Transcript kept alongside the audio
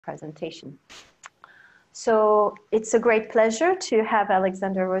presentation. So it's a great pleasure to have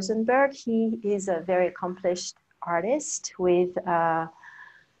Alexander Rosenberg. He is a very accomplished artist with a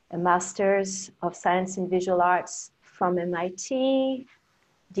Master's of Science in Visual Arts from MIT,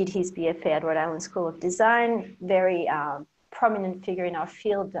 did his BFA at Rhode Island School of Design, very prominent figure in our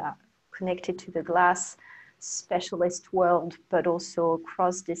field, connected to the glass specialist world, but also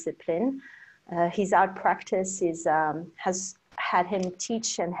cross-discipline. His art practice has had him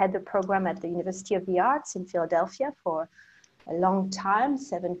teach and head the program at the University of the Arts in Philadelphia for a long time,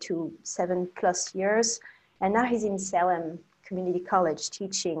 7+ years. And now he's in Salem Community College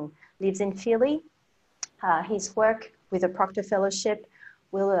teaching, lives in Philly. His work with the Procter Fellowship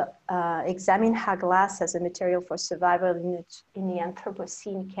will examine how glass as a material for survival in the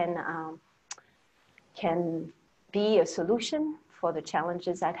Anthropocene can be a solution for the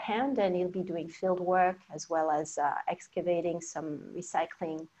challenges at hand, and he'll be doing field work as well as excavating some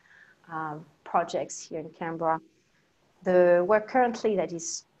recycling projects here in Canberra. The work currently that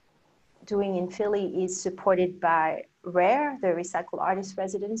he's doing in Philly is supported by RARE, the Recycled Artist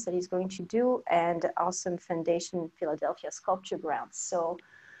Residence that he's going to do, and Awesome Foundation Philadelphia Sculpture Grounds. So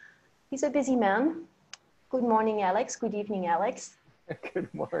he's a busy man. Good morning, Alex. Good evening, Alex.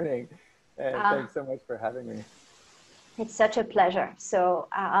 Good morning, and thanks so much for having me. It's such a pleasure. So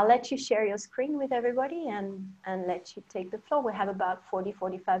I'll let you share your screen with everybody and let you take the floor. We have about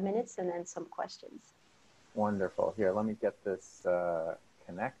 40-45 minutes and then some questions. Wonderful. Here, let me get this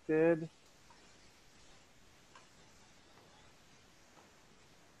connected.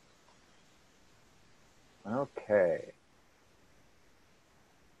 Okay.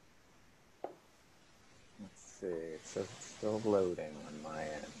 Let's see. So it's still loading on my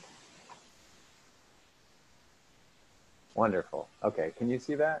end. Wonderful. Okay, can you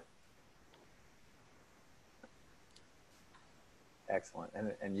see that? Excellent.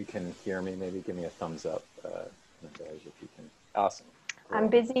 And you can hear me. Maybe give me a thumbs up, if you can. Awesome. I'm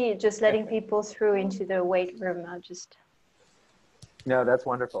busy just letting people through into the weight room. No, that's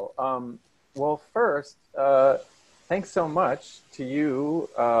wonderful. Well, first, thanks so much to you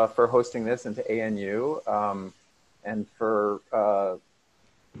for hosting this, and to ANU, and for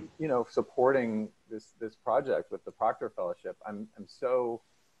supporting this project with the Procter Fellowship. I'm so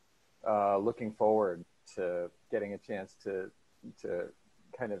looking forward to getting a chance to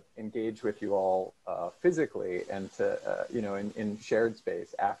kind of engage with you all physically, and to in shared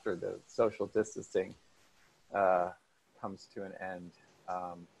space after the social distancing comes to an end.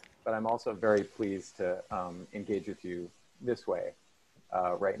 But I'm also very pleased to engage with you this way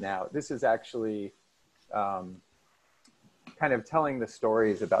right now. This is actually kind of telling the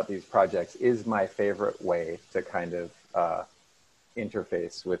stories about these projects is my favorite way to kind of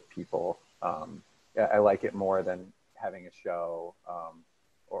interface with people. I like it more than having a show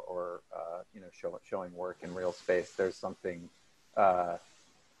or showing work in real space. There's something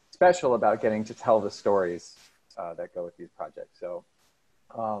special about getting to tell the stories that go with these projects. So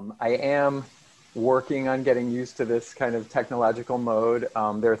I am working on getting used to this kind of technological mode.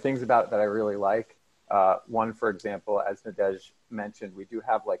 There are things about it that I really like. One, for example, as Nadej mentioned, we do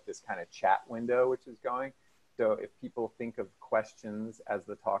have like this kind of chat window which is going. So if people think of questions as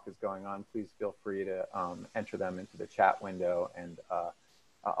the talk is going on, please feel free to enter them into the chat window, and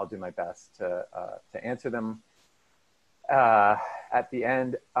I'll do my best to answer them at the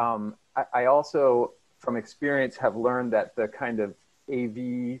end. I also, from experience, have learned that the kind of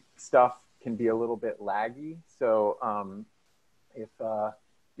AV stuff can be a little bit laggy. So if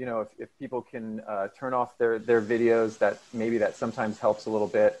people can turn off their videos, that sometimes helps a little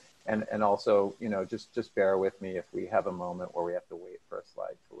bit. And also, just bear with me if we have a moment where we have to wait for a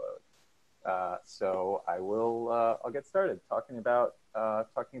slide to load. So I'll get started talking about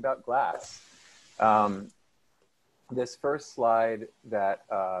glass. This first slide that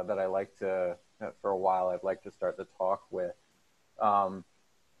I like to, for a while, I'd like to start the talk with.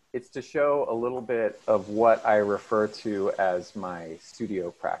 It's to show a little bit of what I refer to as my studio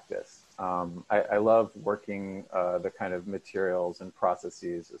practice. I love working the kind of materials and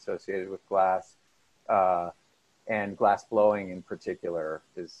processes associated with glass, and glass blowing in particular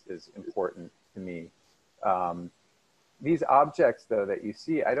is important to me. These objects, though, that you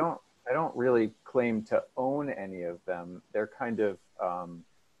see, I don't really claim to own any of them. They're kind of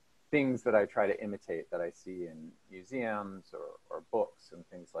things that I try to imitate that I see in museums or books and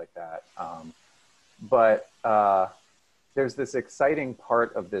things like that. But there's this exciting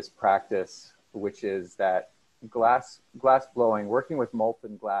part of this practice, which is that glass blowing, working with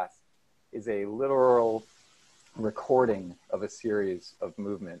molten glass, is a literal recording of a series of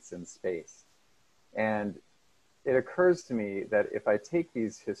movements in space. And it occurs to me that if I take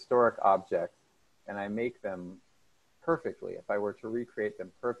these historic objects and I make them perfectly, if I were to recreate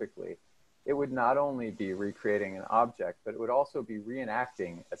them perfectly, it would not only be recreating an object, but it would also be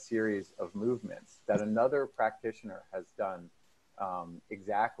reenacting a series of movements that another practitioner has done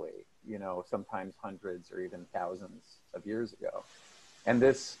exactly, you know, sometimes hundreds or even thousands of years ago. And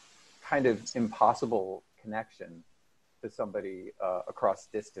this kind of impossible connection to somebody across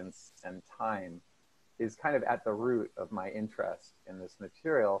distance and time is kind of at the root of my interest in this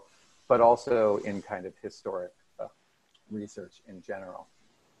material, but also in kind of historic research in general.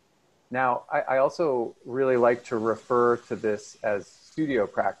 Now, I also really like to refer to this as studio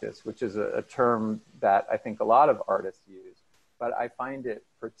practice, which is a term that I think a lot of artists use, but I find it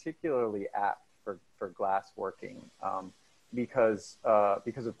particularly apt for glass working because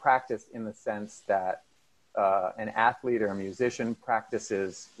of practice in the sense that an athlete or a musician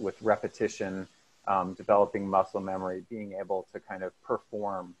practices with repetition, developing muscle memory, being able to kind of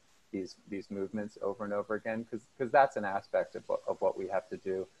perform these movements over and over again, because that's an aspect of what we have to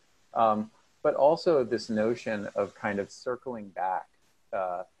do. But also this notion of kind of circling back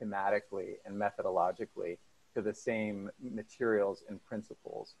thematically and methodologically to the same materials and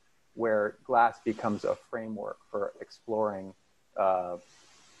principles, where glass becomes a framework for exploring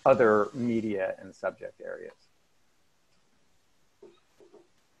other media and subject areas.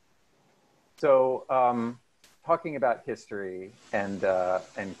 So talking about history and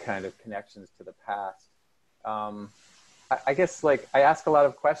kind of connections to the past, I guess like I ask a lot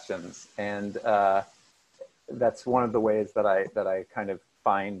of questions, and that's one of the ways that I kind of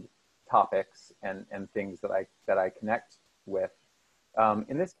find topics and things that I connect with.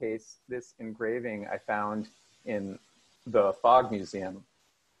 In this case, this engraving I found in the Fogg Museum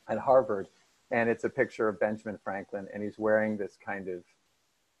at Harvard, and it's a picture of Benjamin Franklin, and he's wearing this kind of,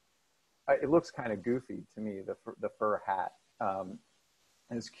 it looks kind of goofy to me, the fur hat. And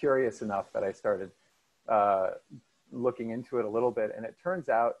it's curious enough that I started looking into it a little bit, and it turns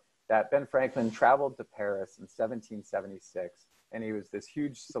out that Ben Franklin traveled to Paris in 1776, and he was this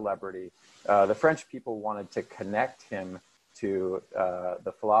huge celebrity. The French people wanted to connect him to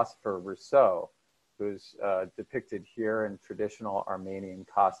the philosopher Rousseau, who's depicted here in traditional Armenian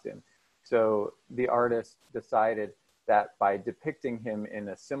costume. So the artist decided that by depicting him in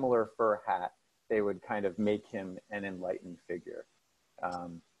a similar fur hat, they would kind of make him an enlightened figure.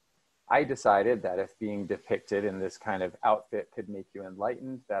 I decided that if being depicted in this kind of outfit could make you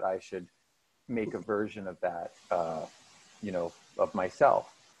enlightened, that I should make a version of that, you know, of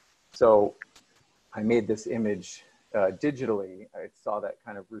myself. So I made this image digitally. I saw that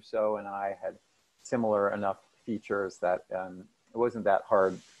kind of Rousseau and I had similar enough features that it wasn't that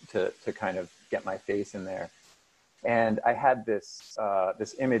hard to kind of get my face in there. And I had this,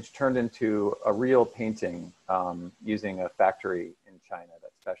 this image turned into a real painting using a factory in China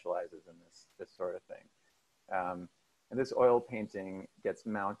that specializes in this sort of thing. And this oil painting gets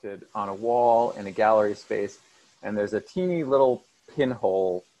mounted on a wall in a gallery space, and there's a teeny little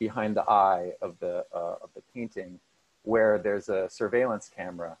pinhole behind the eye of the painting where there's a surveillance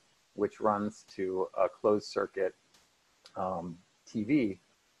camera which runs to a closed circuit TV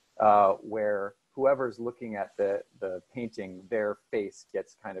where whoever's looking at the painting, their face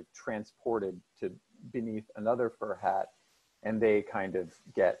gets kind of transported to beneath another fur hat, and they kind of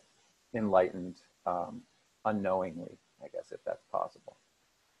get enlightened unknowingly, I guess, if that's possible.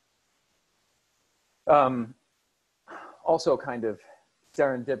 Also kind of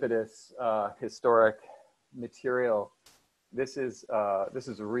serendipitous historic material. This is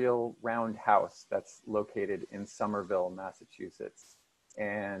a real round house that's located in Somerville, Massachusetts.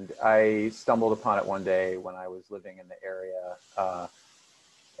 And I stumbled upon it one day when I was living in the area,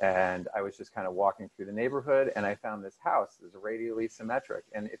 and I was just kind of walking through the neighborhood, and I found this house is radially symmetric.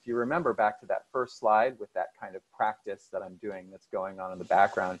 And if you remember back to that first slide with that kind of practice that I'm doing that's going on in the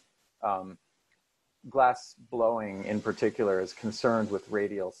background, glass blowing in particular is concerned with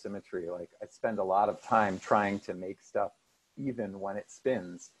radial symmetry. Like I spend a lot of time trying to make stuff even when it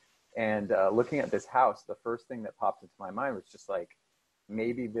spins. And looking at this house, the first thing that popped into my mind was just like,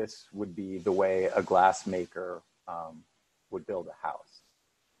 maybe this would be the way a glass maker would build a house.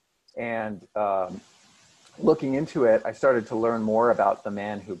 And looking into it, I started to learn more about the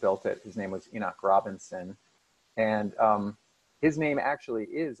man who built it. His name was Enoch Robinson. And his name actually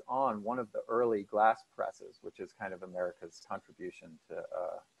is on one of the early glass presses, which is kind of America's contribution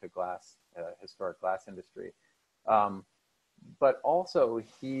to glass, historic glass industry. But also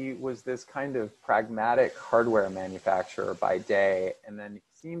he was this kind of pragmatic hardware manufacturer by day, and then he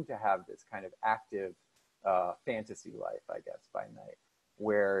seemed to have this kind of active fantasy life, I guess, by night,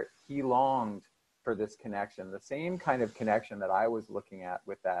 where he longed for this connection, the same kind of connection that I was looking at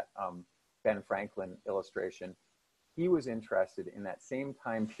with that Ben Franklin illustration. He was interested in that same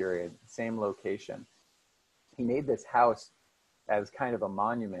time period, same location. He made this house as kind of a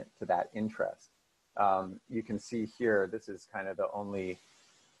monument to that interest. You can see here, this is kind of the only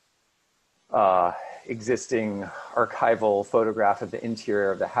existing archival photograph of the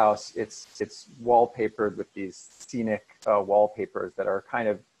interior of the house. It's wallpapered with these scenic wallpapers that are kind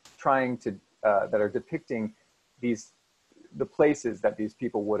of trying to, that are depicting the places that these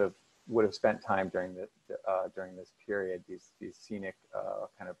people would have spent time during this period, these scenic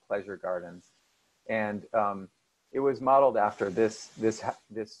kind of pleasure gardens. And it was modeled after this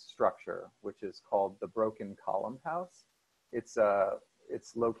structure, which is called the Broken Column House. It's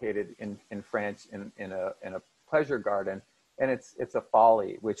located in France in a pleasure garden, and it's a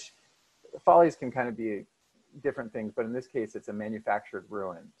folly, which follies can kind of be different things, but in this case, it's a manufactured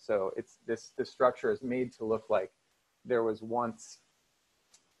ruin. So this structure is made to look like there was once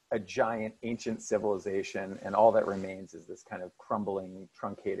a giant ancient civilization, and all that remains is this kind of crumbling,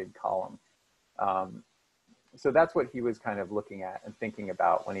 truncated column. So that's what he was kind of looking at and thinking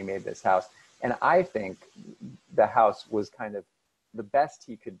about when he made this house. And I think the house was kind of the best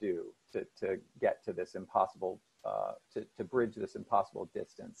he could do to get to this impossible, to bridge this impossible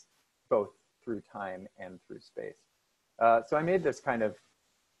distance, both through time and through space. So I made this kind of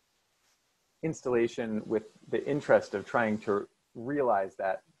installation with the interest of trying to realize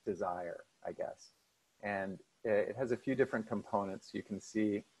that desire, I guess. And it has a few different components. You can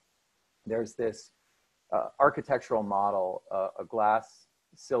see there's this architectural model, a glass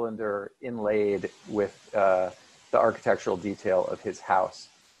cylinder inlaid with the architectural detail of his house.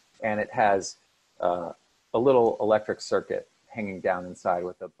 And it has a little electric circuit hanging down inside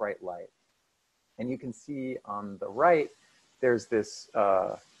with a bright light. And you can see on the right, there's this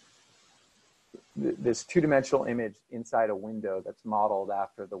this two-dimensional image inside a window that's modeled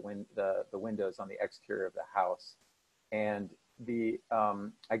after the windows on the exterior of the house. And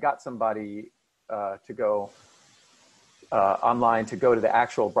I got somebody to go online to go to the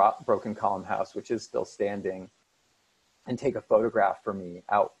actual Broken Column House, which is still standing, and take a photograph for me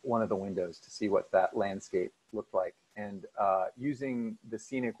out one of the windows to see what that landscape looked like. And using the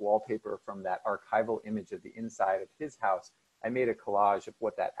scenic wallpaper from that archival image of the inside of his house, I made a collage of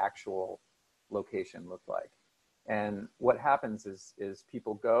what that actual location looked like. And what happens is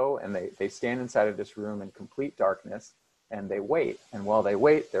people go and they stand inside of this room in complete darkness, and they wait. And while they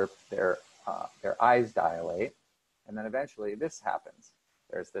wait, their eyes dilate. And then eventually this happens.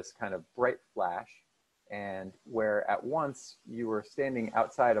 There's this kind of bright flash, and where at once you were standing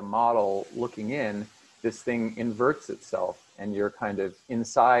outside a model looking in, this thing inverts itself, and you're kind of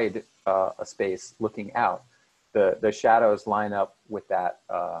inside a space looking out. The shadows line up with that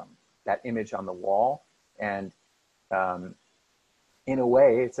image on the wall, and in a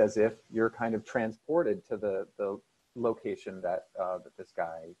way, it's as if you're kind of transported to the location that this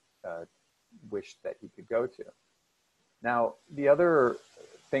guy wished that he could go to. Now, the other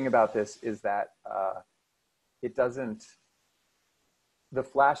thing about this is that the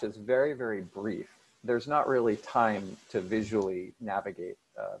flash is very, very brief. There's not really time to visually navigate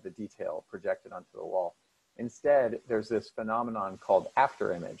the detail projected onto the wall. Instead, there's this phenomenon called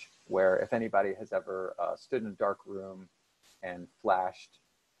afterimage, where if anybody has ever stood in a dark room and flashed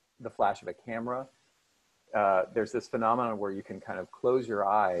the flash of a camera, there's this phenomenon where you can kind of close your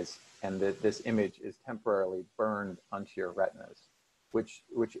eyes and this image is temporarily burned onto your retinas, which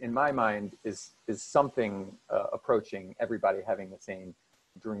in my mind is something approaching everybody having the same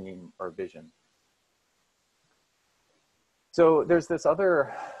dream or vision. So there's this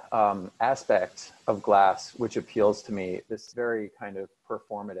other aspect of glass which appeals to me, this very kind of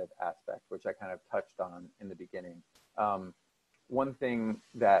performative aspect, which I kind of touched on in the beginning. One thing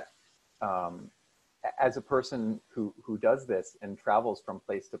that, as a person who does this and travels from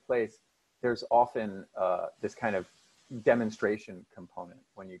place to place, there's often this kind of demonstration component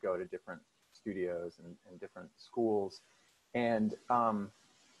when you go to different studios and different schools. And I'm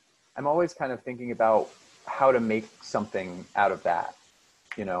always kind of thinking about how to make something out of that.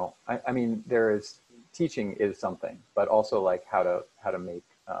 You know, I mean, teaching is something, but also like how to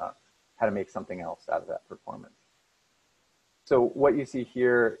make something else out of that performance. So what you see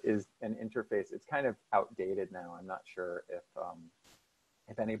here is an interface. It's kind of outdated now. I'm not sure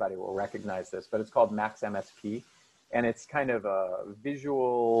if anybody will recognize this, but it's called Max MSP. And it's kind of a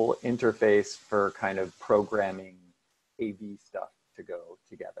visual interface for kind of programming AV stuff to go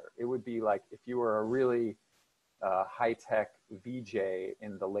together. It would be like if you were a really high-tech VJ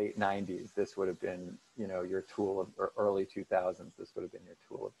in the late 90s, this would have been, you know, your tool of, or early 2000s, this would have been your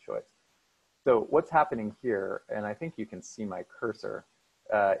tool of choice. So what's happening here, and I think you can see my cursor,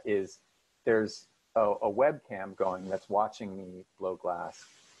 is there's a webcam going that's watching me blow glass,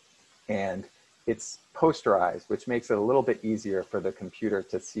 and it's posterized, which makes it a little bit easier for the computer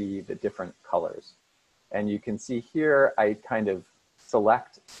to see the different colors. And you can see here, I kind of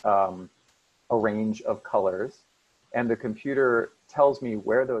select a range of colors, and the computer tells me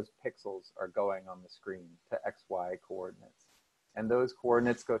where those pixels are going on the screen to XY coordinates. And those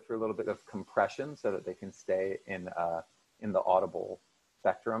coordinates go through a little bit of compression so that they can stay in the audible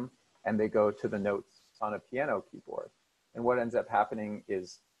spectrum, and they go to the notes on a piano keyboard. And what ends up happening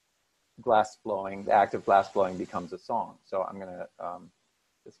is glass blowing, the act of glass blowing becomes a song. So I'm gonna,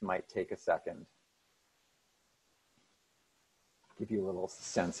 this might take a second, give you a little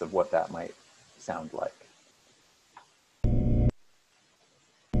sense of what that might sound like.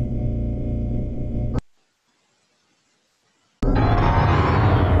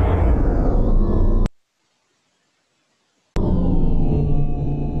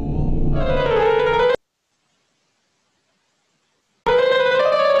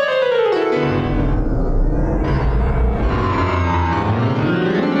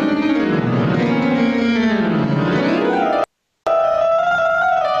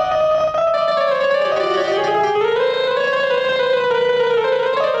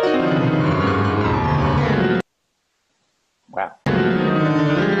 Wow.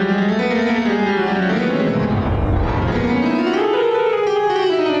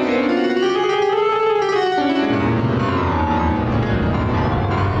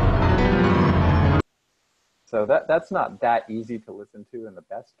 So that's not that easy to listen to in the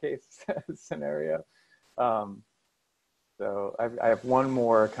best case scenario. So I have one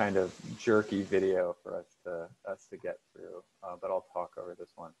more kind of jerky video for us to get through, but I'll talk over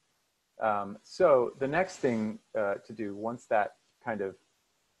this one. So the next thing to do once that kind of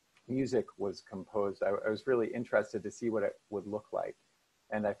music was composed, I was really interested to see what it would look like.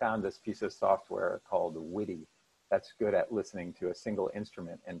 And I found this piece of software called Witty that's good at listening to a single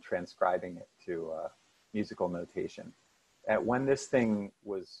instrument and transcribing it to musical notation. And when this thing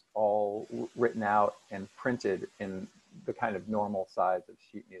was all written out and printed in the kind of normal size of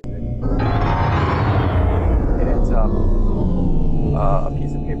sheet music, it ends up a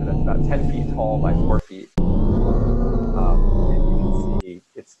piece of paper that's about 10 feet tall by 4 feet. And you can see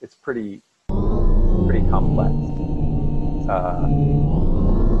it's pretty complex.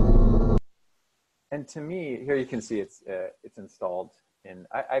 And to me, here you can see it's installed in,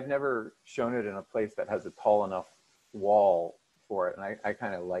 I've never shown it in a place that has a tall enough wall for it, and I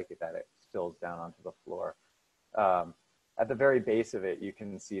kind of like it that it spills down onto the floor. At the very base of it, you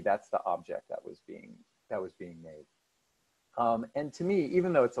can see that's the object that was being made. And to me,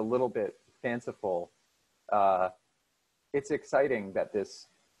 even though it's a little bit fanciful, it's exciting that this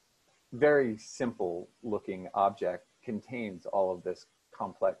very simple looking object contains all of this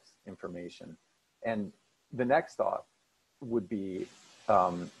complex information. And the next thought would be,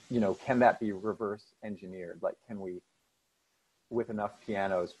 you know, can that be reverse engineered? Like, can we, with enough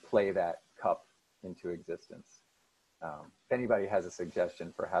pianos, play that cup into existence? If anybody has a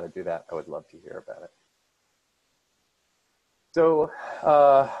suggestion for how to do that, I would love to hear about it. So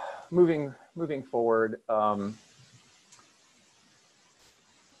moving forward,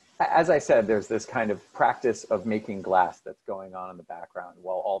 as I said, there's this kind of practice of making glass that's going on in the background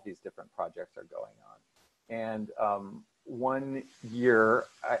while all these different projects are going on. And one year,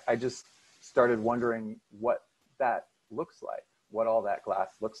 I just started wondering what that looks like, what all that glass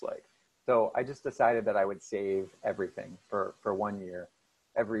looks like. So I just decided that I would save everything for 1 year,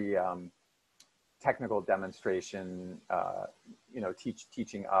 every technical demonstration, you know,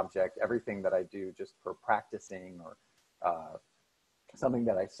 teaching object, everything that I do just for practicing or something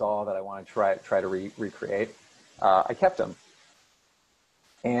that I saw that I want to try to recreate. I kept them.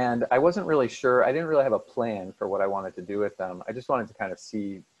 And I wasn't really sure, I didn't really have a plan for what I wanted to do with them. I just wanted to kind of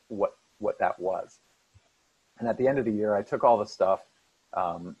see what that was. And at the end of the year, I took all the stuff,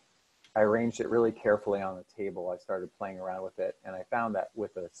 I arranged it really carefully on the table. I started playing around with it, and I found that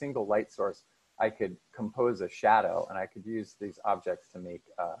with a single light source, I could compose a shadow, and I could use these objects to make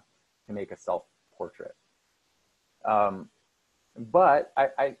a self-portrait. But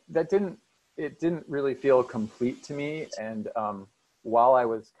it didn't really feel complete to me. And while I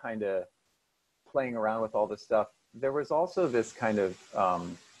was kind of playing around with all this stuff, there was also this kind of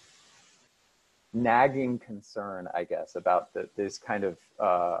nagging concern, I guess, about this kind of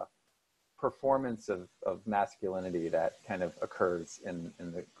performance of masculinity that kind of occurs in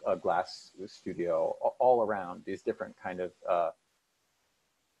the glass studio all around, these different kind of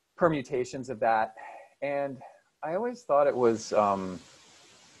permutations of that. And I always thought it was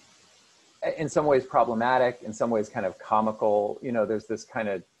in some ways problematic, in some ways kind of comical. You know, there's this kind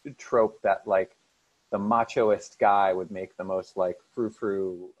of trope that like the machoist guy would make the most like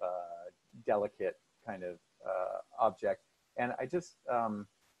frou-frou, delicate kind of object. And I just,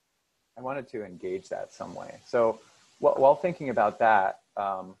 I wanted to engage that some way. So while thinking about that,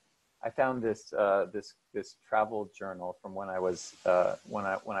 I found this this travel journal from when I was when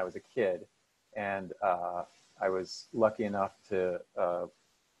I was a kid, and I was lucky enough to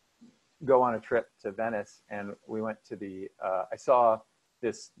go on a trip to Venice, and we went to the I saw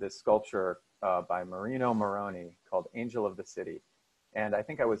this sculpture by Marino Moroni called Angel of the City, and I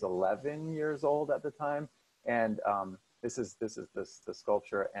think I was 11 years old at the time, and this is the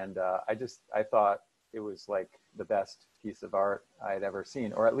sculpture, and I thought it was like the best piece of art I had ever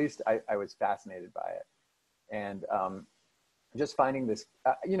seen, or at least I was fascinated by it. And just finding this,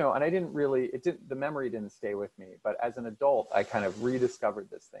 you know, and I didn't really, the memory didn't stay with me, but as an adult, I kind of rediscovered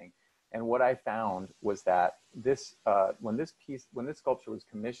this thing. And what I found was that this, when this sculpture was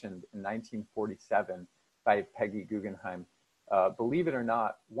commissioned in 1947 by Peggy Guggenheim, believe it or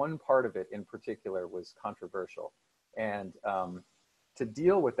not, one part of it in particular was controversial. And to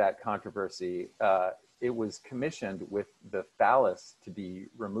deal with that controversy, it was commissioned with the phallus to be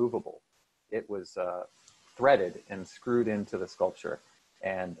removable. It was threaded and screwed into the sculpture.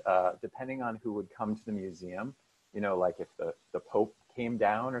 And depending on who would come to the museum, you know, like if the Pope came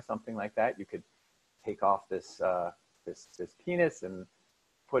down or something like that, you could take off this penis and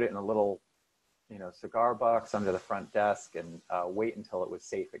put it in a little, you know, cigar box under the front desk and wait until it was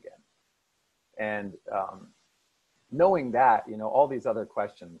safe again. And knowing that, you know, all these other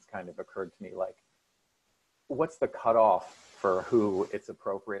questions kind of occurred to me, like, what's the cutoff for who it's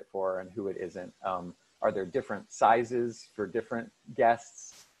appropriate for and who it isn't? Are there different sizes for different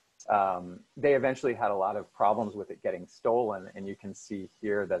guests? They eventually had a lot of problems with it getting stolen, and you can see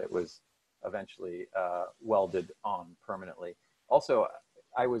here that it was eventually welded on permanently. Also,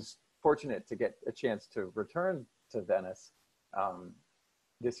 I was fortunate to get a chance to return to Venice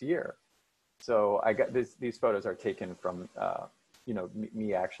this year. So I got these photos are taken from, you know,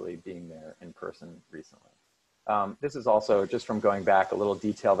 me actually being there in person recently. This is also just from going back, a little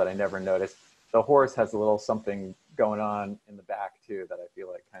detail that I never noticed. The horse has a little something going on in the back too that I feel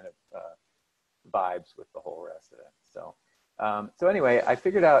like kind of vibes with the whole rest of it. So, so anyway, I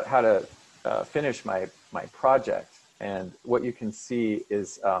figured out how to finish my project, and what you can see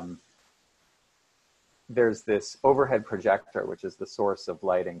is there's this overhead projector, which is the source of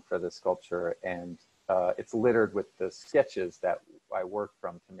lighting for the sculpture, and it's littered with the sketches that I worked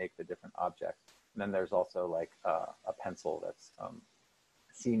from to make the different objects. And then there's also like a pencil that's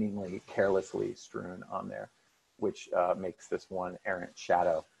seemingly carelessly strewn on there, which makes this one errant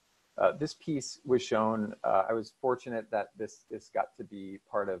shadow. This piece was shown, I was fortunate that this got to be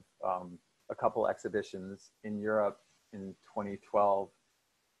part of a couple exhibitions in Europe in 2012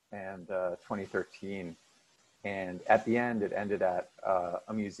 and 2013. And at the end, it ended at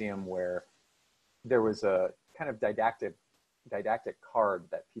a museum where there was a kind of didactic card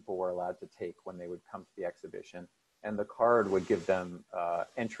that people were allowed to take when they would come to the exhibition. And the card would give them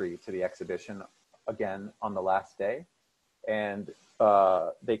entry to the exhibition again on the last day. And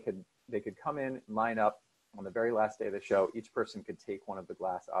they could come in, line up on the very last day of the show. Each person could take one of the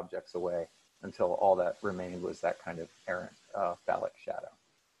glass objects away until all that remained was that kind of errant phallic shadow.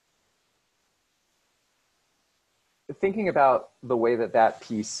 Thinking about the way that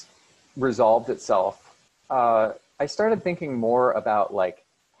piece resolved itself, I started thinking more about like,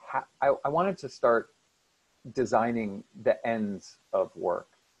 I wanted to start designing the ends of work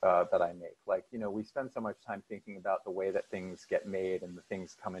that I make. Like, you know, we spend so much time thinking about the way that things get made and the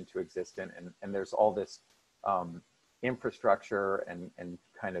things come into existence, and there's all this infrastructure and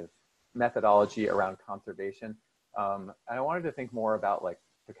kind of methodology around conservation. And I wanted to think more about like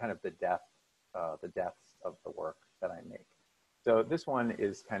the kind of the depths of the work that I make. So this one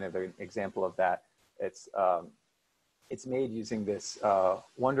is kind of an example of that. It's made using this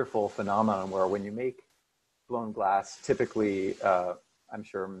wonderful phenomenon where when you make blown glass, typically, I'm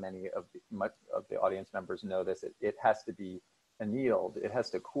sure many of the audience members know this, it has to be annealed. It has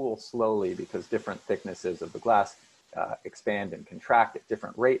to cool slowly because different thicknesses of the glass expand and contract at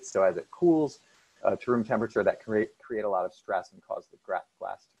different rates. So as it cools to room temperature, that can create a lot of stress and cause the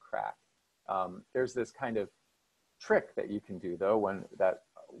glass to crack. There's this kind of trick that you can do though, that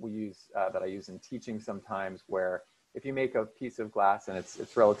I use in teaching sometimes, where if you make a piece of glass and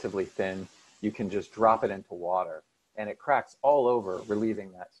it's relatively thin, you can just drop it into water and it cracks all over,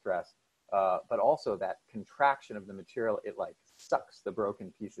 relieving that stress. But also that contraction of the material, it like sucks the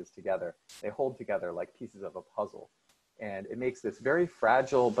broken pieces together. They hold together like pieces of a puzzle. And it makes this very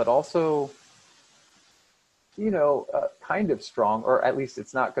fragile, but also, you know, kind of strong, or at least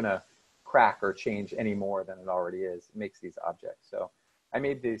it's not going to crack or change any more than it already is. It makes these objects. So I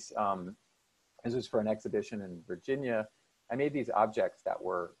made these, this was for an exhibition in Virginia. I made these objects that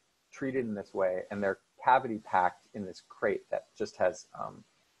were treated in this way, and they're cavity packed in this crate that just has,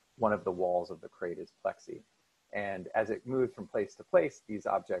 one of the walls of the crate is plexi. And as it moves from place to place, these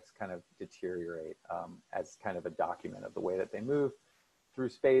objects kind of deteriorate as kind of a document of the way that they move through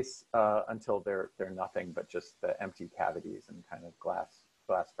space until they're nothing but just the empty cavities and kind of glass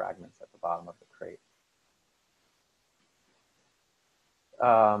fragments at the bottom of the crate.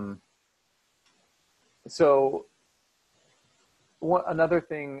 So another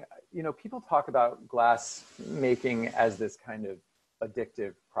thing, you know, people talk about glass making as this kind of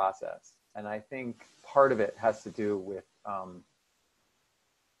addictive process. And I think part of it has to do with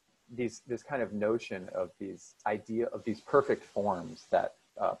this kind of notion of these perfect forms that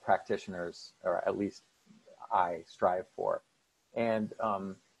practitioners, or at least I, strive for. And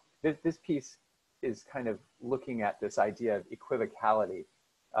this piece is kind of looking at this idea of equivocality.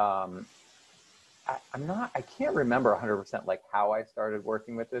 I can't remember 100% like how I started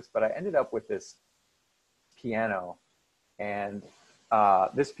working with this, but I ended up with this piano, and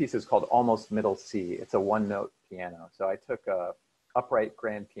this piece is called Almost Middle C. It's a one-note piano. So I took a upright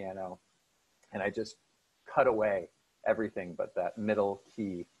grand piano and I just cut away everything but that middle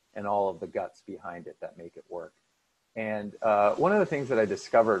key and all of the guts behind it that make it work. And one of the things that I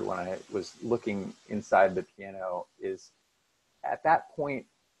discovered when I was looking inside the piano is at that point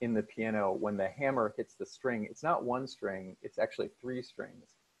in the piano, when the hammer hits the string, it's not one string, it's actually 3 strings.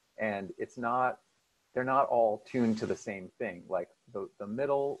 And they're not all tuned to the same thing. Like the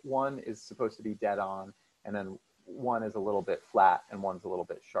middle one is supposed to be dead on, and then one is a little bit flat and one's a little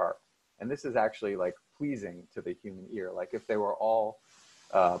bit sharp. And this is actually like pleasing to the human ear. Like if they were all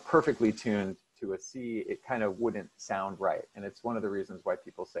perfectly tuned to a C, it kind of wouldn't sound right. And it's one of the reasons why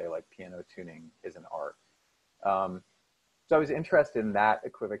people say like piano tuning is an art. So I was interested in that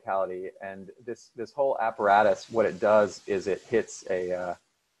equivocality, and this whole apparatus, what it does is it hits a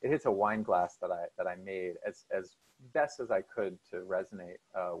wine glass that I made as best as I could to resonate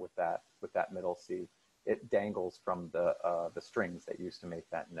with that middle C. It dangles from the strings that used to make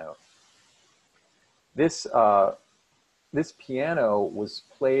that note. This piano was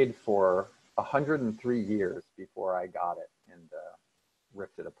played for 103 years before I got it and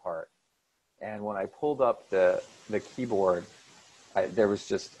ripped it apart. And when I pulled up the keyboard, there was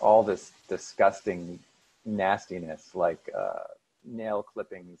just all this disgusting nastiness, like nail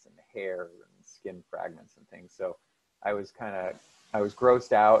clippings and hair and skin fragments and things. So I was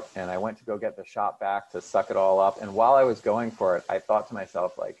grossed out, and I went to go get the shop vac to suck it all up. And while I was going for it, I thought to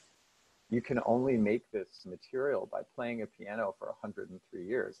myself, like, you can only make this material by playing a piano for 103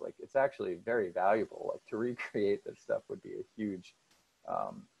 years. Like, it's actually very valuable. Like, to recreate this stuff would be a huge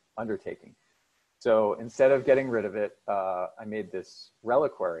undertaking. So instead of getting rid of it, I made this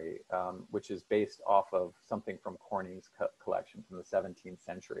reliquary, which is based off of something from Corning's collection from the 17th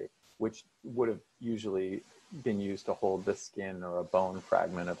century, which would have usually been used to hold the skin or a bone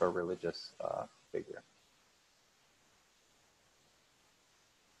fragment of a religious figure.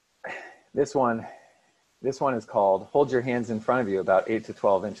 This one is called Hold Your Hands in Front of You about 8 to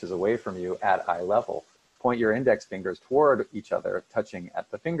 12 inches away from you at eye level. Point your index fingers toward each other, touching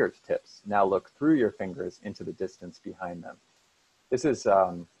at the fingertips. Now look through your fingers into the distance behind them. This is,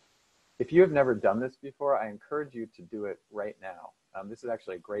 if you have never done this before, I encourage you to do it right now. This is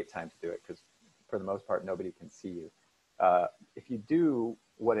actually a great time to do it because for the most part, nobody can see you. If you do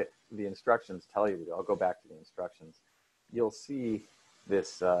what the instructions tell you to do, I'll go back to the instructions, you'll see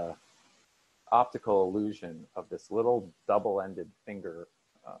this optical illusion of this little double-ended finger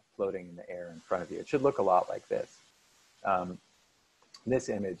floating in the air in front of you. It should look a lot like this. This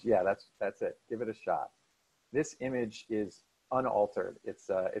image, yeah, that's it. Give it a shot. This image is unaltered. It's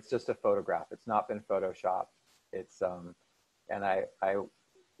just a photograph. It's not been photoshopped. It's and I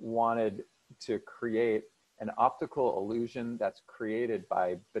wanted to create an optical illusion that's created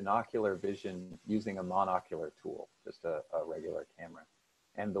by binocular vision using a monocular tool, just a regular camera.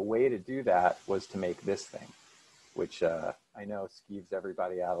 And the way to do that was to make this thing, which I know skeeves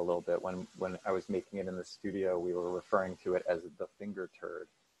everybody out a little bit. When I was making it in the studio, we were referring to it as the finger turd.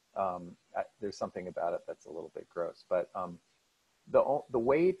 There's something about it that's a little bit gross, but the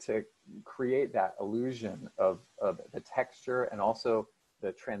way to create that illusion of the texture and also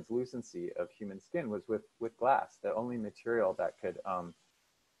the translucency of human skin was with glass, the only material that could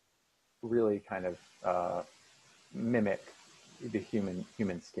really kind of mimic the human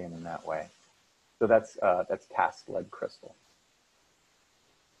skin in that way. So that's cast lead crystal.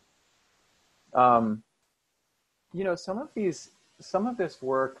 You know, some of this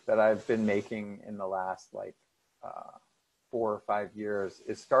work that I've been making in the last like 4 or 5 years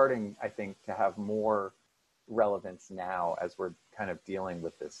is starting, I think, to have more relevance now as we're kind of dealing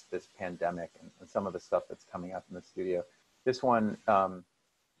with this pandemic and some of the stuff that's coming up in the studio. This one,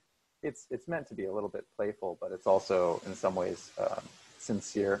 it's meant to be a little bit playful, but it's also in some ways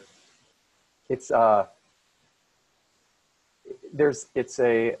sincere. It's a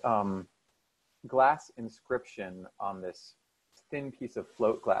glass inscription on this thin piece of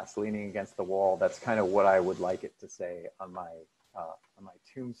float glass leaning against the wall. That's kind of what I would like it to say on my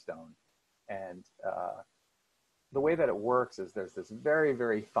tombstone. And the way that it works is there's this very,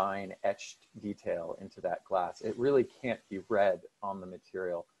 very fine etched detail into that glass. It really can't be read on the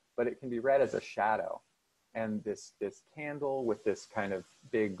material, but it can be read as a shadow. And this candle with this kind of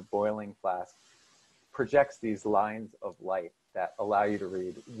big boiling flask projects these lines of light that allow you to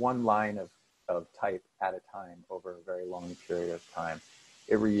read one line of type at a time over a very long period of time.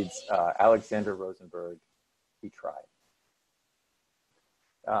 It reads, Alexander Rosenberg, he tried.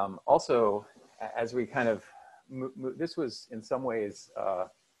 Also, as we kind of, this was in some ways, I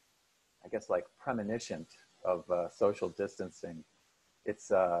guess like premonition of social distancing.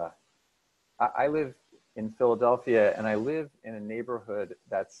 It's, I live in Philadelphia, and I live in a neighborhood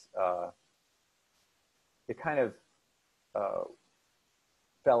that's, it kind of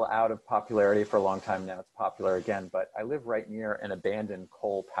fell out of popularity for a long time. Now it's popular again, but I live right near an abandoned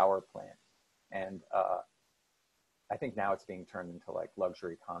coal power plant. And I think now it's being turned into like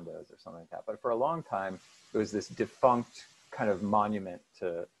luxury condos or something like that. But for a long time, it was this defunct kind of monument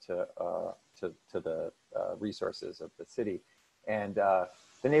to the resources of the city. And the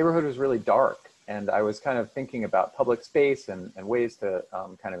neighborhood was really dark. And I was kind of thinking about public space and ways to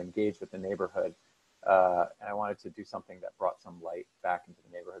kind of engage with the neighborhood. And I wanted to do something that brought some light back into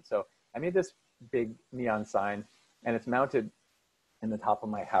the neighborhood. So I made this big neon sign, and it's mounted in the top of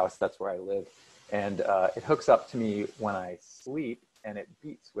my house. That's where I live. And it hooks up to me when I sleep, and it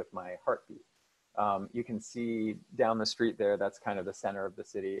beats with my heartbeat. You can see down the street there, that's kind of the center of the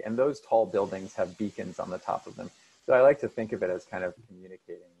city. And those tall buildings have beacons on the top of them. So I like to think of it as kind of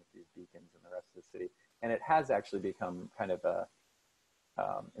communicating with these beacons in the rest of the city. And it has actually become kind of a,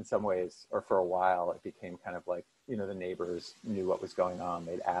 in some ways, or for a while, it became kind of like, you know, the neighbors knew what was going on.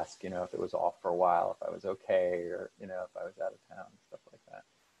 They'd ask, you know, if it was off for a while, if I was okay, or, you know, if I was out of town, stuff like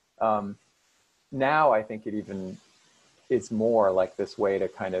that. Now I think it even is more like this way to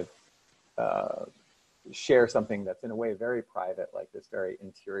kind of share something that's in a way very private, like this very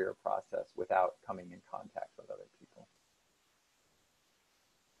interior process without coming in contact with other people.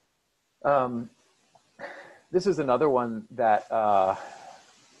 This is another one that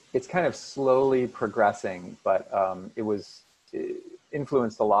it's kind of slowly progressing, but it was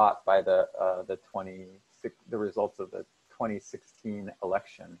influenced a lot by the results of the 2016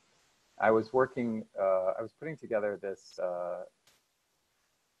 election. I was putting together this,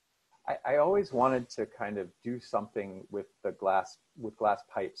 I always wanted to kind of do something with glass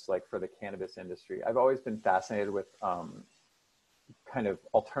pipes, like for the cannabis industry. I've always been fascinated with kind of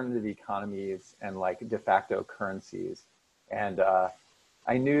alternative economies and like de facto currencies. And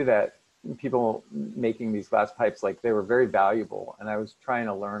I knew that people making these glass pipes, like they were very valuable. And I was trying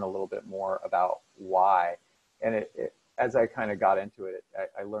to learn a little bit more about why. And as I kind of got into it,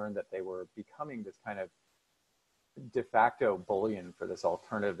 I learned that they were becoming this kind of de facto bullion for this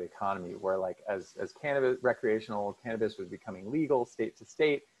alternative economy, where like as cannabis, recreational cannabis was becoming legal state to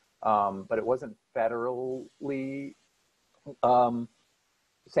state, but it wasn't federally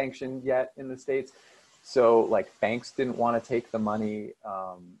sanctioned yet in the States. So like banks didn't want to take the money,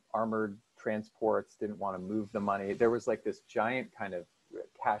 armored transports didn't want to move the money. There was like this giant kind of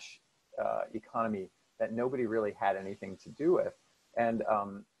cash economy that nobody really had anything to do with. And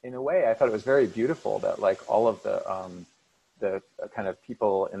in a way, I thought it was very beautiful that like all of the kind of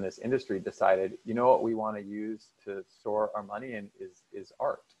people in this industry decided, you know what we want to use to store our money in is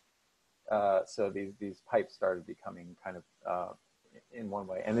art. So these pipes started becoming kind of in one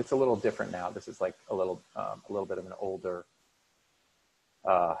way, and it's a little different now. This is like a little bit of an older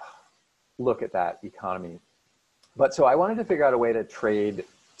look at that economy. But so I wanted to figure out a way to trade,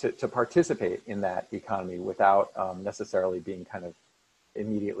 to participate in that economy without necessarily being kind of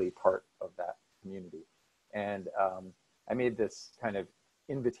immediately part of that community. And I made this kind of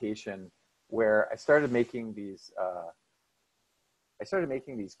invitation where I started making these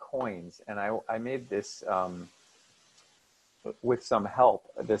coins, and I made this with some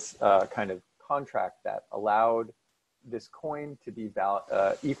help, this kind of contract that allowed this coin to be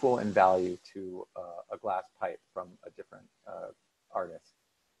equal in value to a glass pipe from a different artist.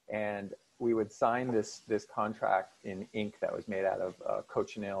 And we would sign this contract in ink that was made out of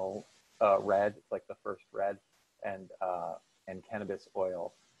cochineal red, like the first red, and cannabis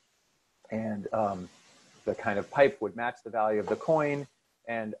oil. And the kind of pipe would match the value of the coin.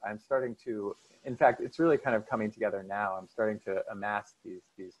 And I'm starting to, in fact, it's really kind of coming together now. I'm starting to amass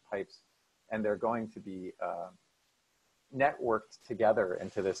these pipes, and they're going to be networked together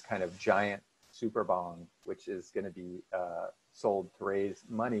into this kind of giant super bong, which is going to be sold to raise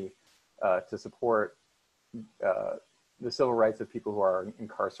money to support the civil rights of people who are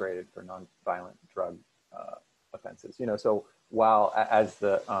incarcerated for nonviolent drug offenses. You know, so while as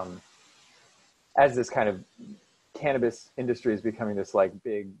this kind of cannabis industry is becoming this like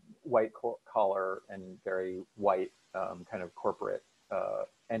big white collar and very white kind of corporate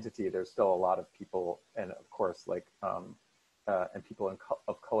entity, there's still a lot of people, and of course, like and people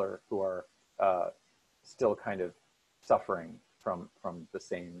of color who are still kind of suffering from the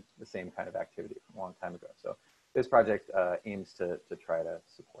same kind of activity from a long time ago. So this project aims to try to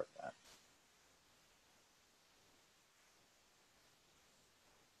support that.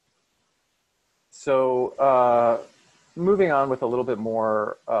 So moving on with a little bit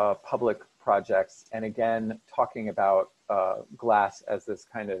more public projects, and again, talking about glass as this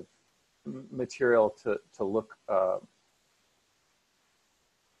kind of material to look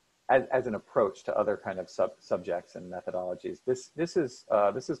as an approach to other kind of subjects and methodologies. This is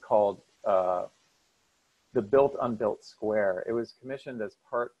called the Built Unbuilt Square. It was commissioned as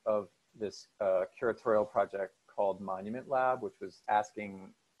part of this curatorial project called Monument Lab, which was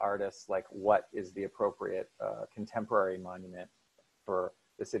asking artists like, what is the appropriate contemporary monument for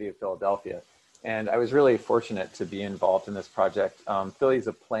the city of Philadelphia? And I was really fortunate to be involved in this project. Philly's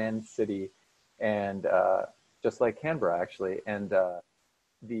a planned city, and just like Canberra actually, and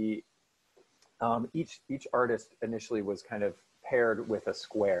each artist initially was kind of paired with a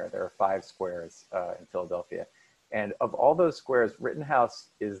square. There are 5 squares in Philadelphia. And of all those squares, Rittenhouse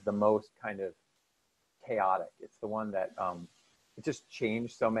is the most kind of chaotic. It's the one that it just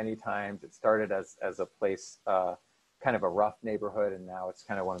changed so many times. It started as a place, kind of a rough neighborhood, and now it's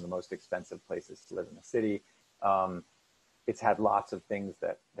kind of one of the most expensive places to live in the city. It's had lots of things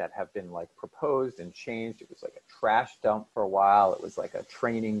that have been like proposed and changed. It was like a trash dump for a while. It was like a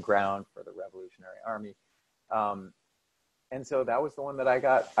training ground for the Revolutionary Army. And so that was the one that I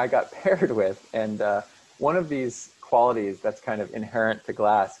got paired with. And one of these qualities that's kind of inherent to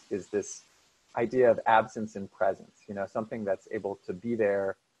glass is this idea of absence and presence, you know, something that's able to be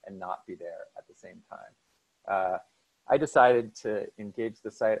there and not be there at the same time. I decided to engage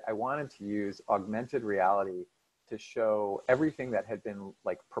the site. I wanted to use augmented reality to show everything that had been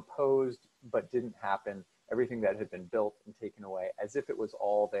like proposed but didn't happen, everything that had been built and taken away, as if it was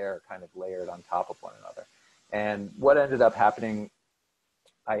all there kind of layered on top of one another. And what ended up happening,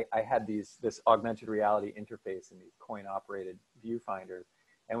 I had this augmented reality interface in these coin-operated viewfinders.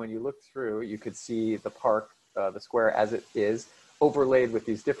 And when you looked through, you could see the park, the square as it is, overlaid with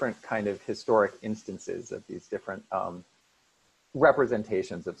these different kind of historic instances of these different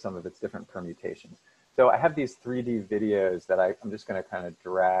representations of some of its different permutations. So I have these 3D videos that I'm just going to kind of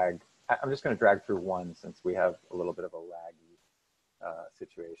drag. I'm just going to drag through one since we have a little bit of a laggy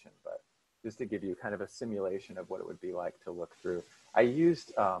situation, but just to give you kind of a simulation of what it would be like to look through. I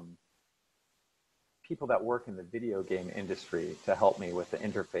used people that work in the video game industry to help me with the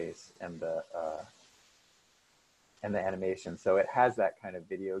interface and the animation. So it has that kind of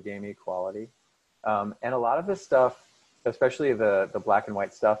video gamey quality. And a lot of this stuff, especially the black and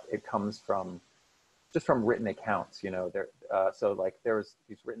white stuff, it comes from just from written accounts, you know. So like there was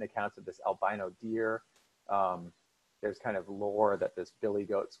these written accounts of this albino deer. There's kind of lore that this billy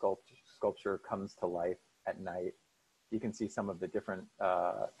goat sculpture comes to life at night. You can see some of the different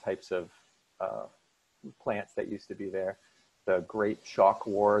types of plants that used to be there. The Great Chalk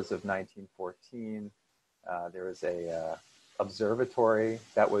Wars of 1914. There was a observatory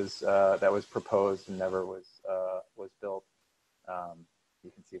that was proposed and never was built.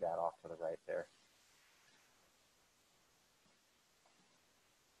 You can see that off to the right there.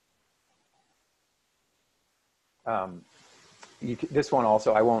 This one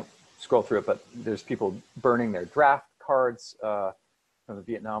also, I won't scroll through it, but there's people burning their draft cards from the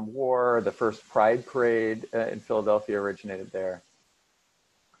Vietnam War. The first Pride Parade in Philadelphia originated there.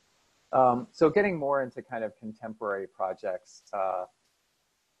 So getting more into kind of contemporary projects,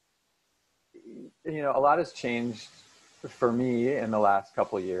 you know, a lot has changed for me in the last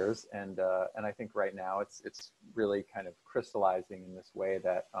couple of years, and I think right now it's really kind of crystallizing in this way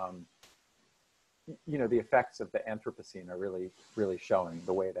that you know, the effects of the Anthropocene are really, really showing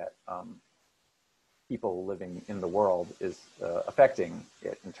the way that people living in the world is affecting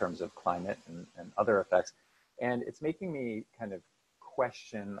it in terms of climate and other effects. And it's making me kind of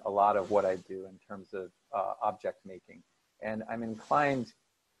question a lot of what I do in terms of object making. And I'm inclined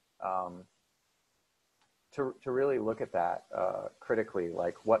to really look at that critically,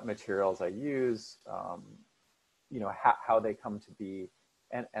 like what materials I use, you know, how they come to be.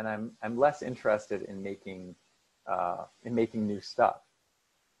 And I'm less interested in making new stuff.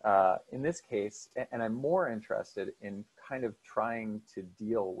 In this case, and I'm more interested in kind of trying to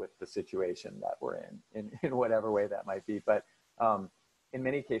deal with the situation that we're in whatever way that might be. But in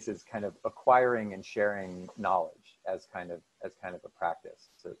many cases, kind of acquiring and sharing knowledge as kind of a practice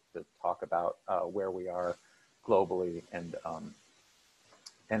to talk about where we are globally and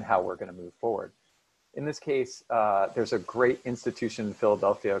how we're going to move forward. In this case, there's a great institution in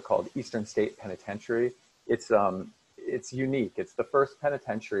Philadelphia called Eastern State Penitentiary. It's unique. It's the first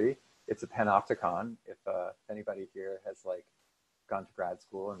penitentiary. It's a panopticon. If anybody here has like gone to grad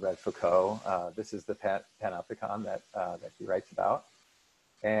school and read Foucault, this is the panopticon that he writes about.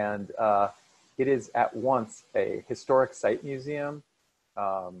 And it is at once a historic site museum,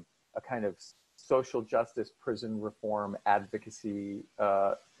 a kind of social justice, prison reform, advocacy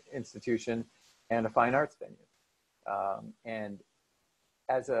institution, and a fine arts venue. And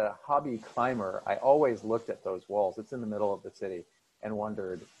as a hobby climber, I always looked at those walls. It's in the middle of the city, and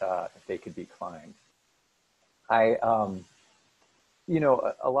wondered if they could be climbed. You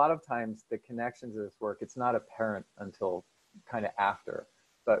know, a lot of times the connections of this work, it's not apparent until kind of after.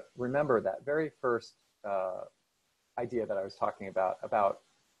 But remember that very first idea that I was talking about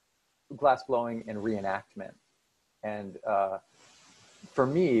glass blowing and reenactment. And for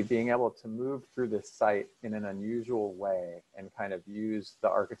me, being able to move through this site in an unusual way and kind of use the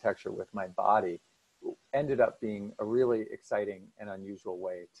architecture with my body ended up being a really exciting and unusual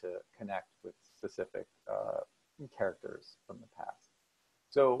way to connect with specific characters from the past.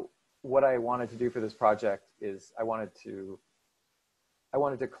 So what I wanted to do for this project is I wanted to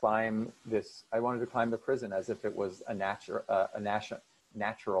climb the prison as if it was a natural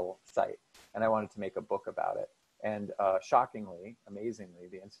site, and I wanted to make a book about it. And shockingly, amazingly,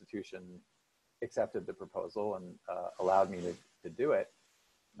 the institution accepted the proposal and allowed me to do it.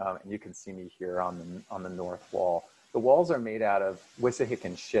 And you can see me here on the north wall. The walls are made out of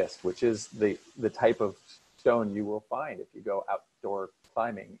Wissahickon schist, which is the type of stone you will find if you go outdoor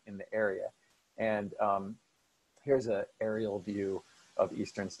climbing in the area. And here's an aerial view of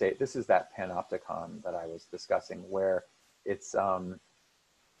Eastern State. This is that panopticon that I was discussing, where it's oh,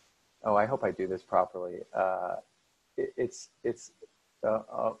 I hope I do this properly. It's a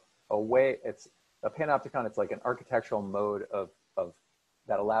panopticon. It's like an architectural mode of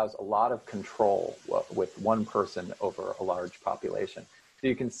that allows a lot of control with one person over a large population. So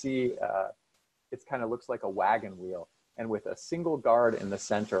you can see it kind of looks like a wagon wheel, and with a single guard in the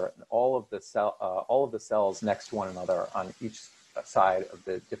center, and all of the cells next to one another on each side of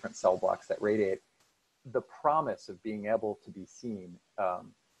the different cell blocks that radiate. The promise of being able to be seen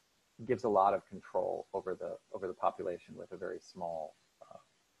gives a lot of control over the population with a very small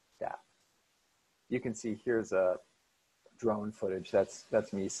staff. You can see here's a drone footage. That's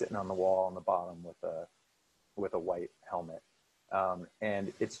me sitting on the wall on the bottom with a white helmet.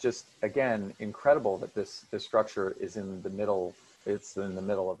 And it's just, again, incredible that this structure is in the middle. It's in the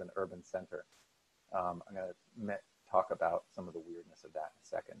middle of an urban center. I'm going to talk about some of the weirdness of that in a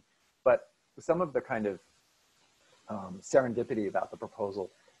second. But some of the kind of serendipity about the proposal,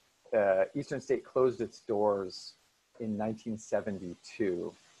 Eastern State closed its doors in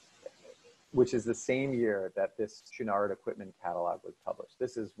 1972, which is the same year that this Chouinard equipment catalog was published.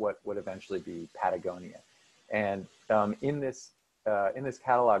 This is what would eventually be Patagonia. And in this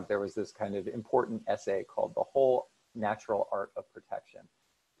catalog, there was this kind of important essay called The Whole Natural Art of Protection,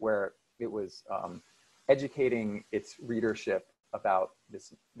 where it was educating its readership about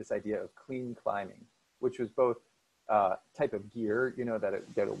this idea of clean climbing, which was both type of gear, you know, that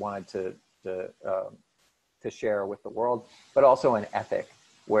it wanted to share with the world, but also an ethic,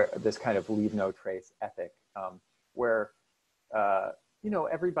 where this kind of leave no trace ethic, where you know,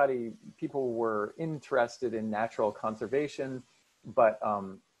 people were interested in natural conservation, but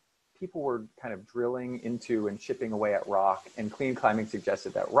people were kind of drilling into and chipping away at rock, and clean climbing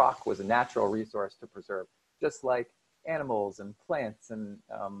suggested that rock was a natural resource to preserve, just like animals and plants and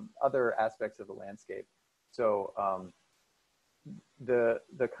other aspects of the landscape. So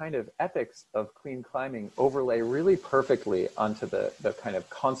the kind of ethics of clean climbing overlay really perfectly onto the kind of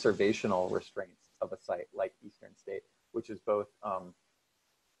conservational restraints of a site like Eastern State, which is both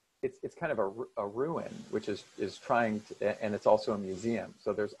it's kind of a ruin, which is trying to, and it's also a museum.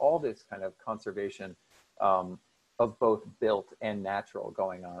 So there's all this kind of conservation of both built and natural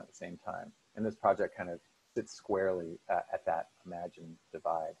going on at the same time. And this project kind of sits squarely at that imagined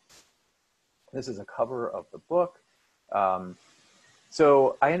divide. This is a cover of the book.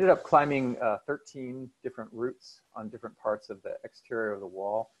 So I ended up climbing 13 different routes on different parts of the exterior of the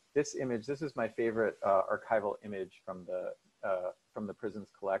wall. This image, this is my favorite archival image from the prison's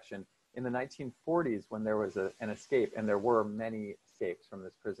collection. In the 1940s, when there was an escape, and there were many escapes from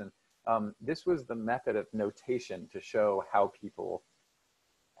this prison, this was the method of notation to show how people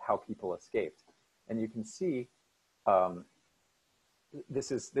escaped. And you can see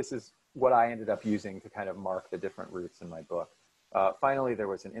this is what I ended up using to kind of mark the different routes in my book. Finally, there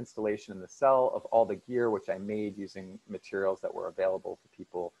was an installation in the cell of all the gear, which I made using materials that were available to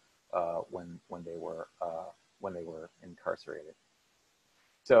people when they were incarcerated.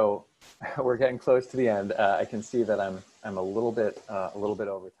 So we're getting close to the end. I can see that I'm a little bit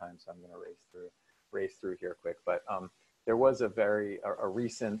over time, so I'm going to race through here quick. But there was a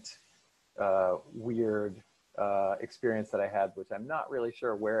recent weird experience that I had, which I'm not really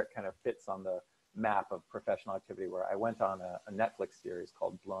sure where it kind of fits on the map of professional activity, where I went on a Netflix series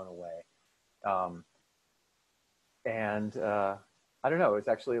called Blown Away. I don't know, it was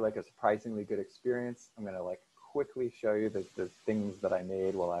actually like a surprisingly good experience. I'm going to like quickly show you the things that I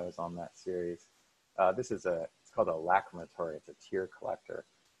made while I was on that series. It's called a lacrimatory. It's a tear collector.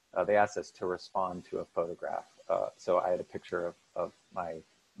 They asked us to respond to a photograph. So I had a picture of my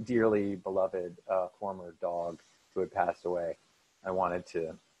dearly beloved former dog who had passed away. I wanted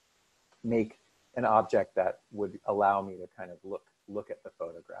to make an object that would allow me to kind of look at the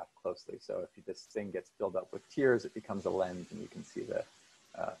photograph closely. So if this thing gets filled up with tears, it becomes a lens and you can see the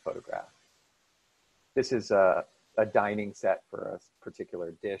photograph. This is a dining set for a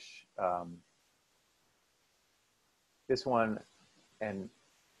particular dish. This one, and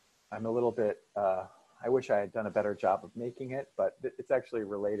I'm a little bit, I wish I had done a better job of making it, but it's actually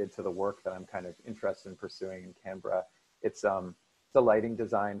related to the work that I'm kind of interested in pursuing in Canberra. It's the lighting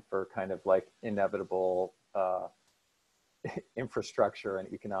design for kind of like inevitable infrastructure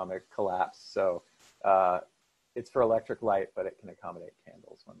and economic collapse. So it's for electric light, but it can accommodate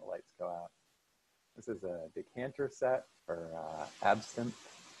candles when the lights go out. This is a decanter set for absinthe.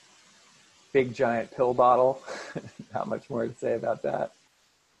 Big giant pill bottle. Not much more to say about that.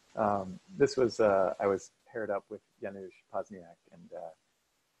 This was, I was paired up with Janusz Pozniak, and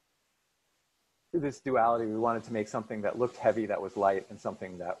through this duality, we wanted to make something that looked heavy, that was light, and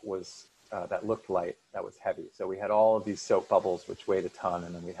something that was that looked light, that was heavy. So we had all of these soap bubbles, which weighed a ton,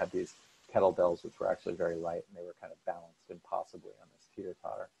 and then we had these kettlebells, which were actually very light, and they were kind of balanced impossibly on this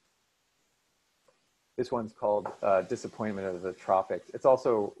teeter-totter. This one's called Disappointment of the Tropics. It's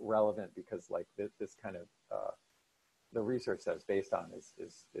also relevant because like this kind of, the research that it's based on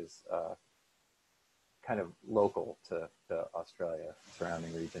is kind of local to the Australia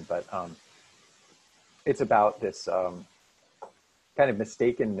surrounding region. But it's about this kind of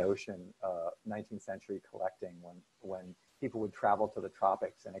mistaken notion, 19th century collecting, when people would travel to the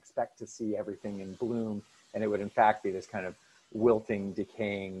tropics and expect to see everything in bloom, and it would in fact be this kind of wilting,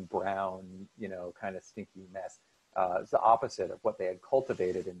 decaying, brown, kind of stinky mess. It's the opposite of what they had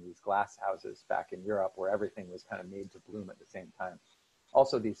cultivated in these glass houses back in Europe, where everything was kind of made to bloom at the same time.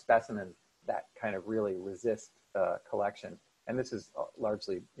 Also, these specimens that kind of really resist collection. And this is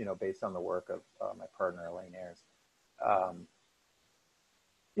largely, based on the work of my partner, Elaine Ayres.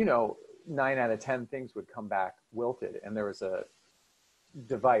 9 out of 10 things would come back wilted. And there was a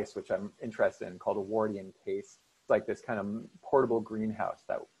device, which I'm interested in, called a Wardian case. It's like this kind of portable greenhouse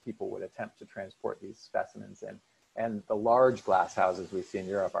that people would attempt to transport these specimens in. And the large glass houses we see in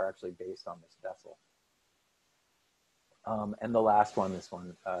Europe are actually based on this vessel. And the last one, this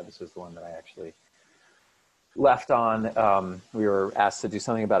was the one that I actually left on. We were asked to do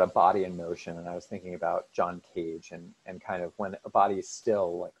something about a body in motion, and I was thinking about John Cage and kind of when a body is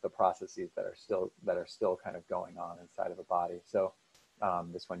still, like the processes that are still kind of going on inside of a body. So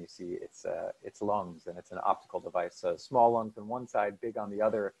this one you see, it's lungs, and it's an optical device. So small lungs on one side, big on the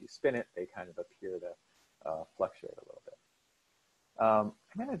other. If you spin it, they kind of appear to fluctuate a little bit. I'm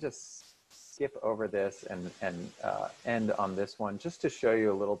going to just skip over this and end on this one, just to show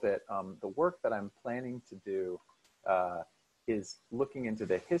you a little bit. The work that I'm planning to do is looking into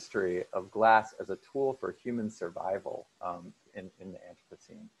the history of glass as a tool for human survival in the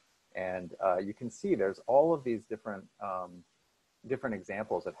Anthropocene. And you can see there's all of these different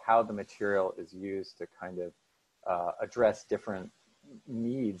examples of how the material is used to kind of address different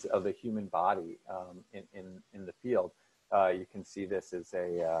needs of the human body in the field. You can see this is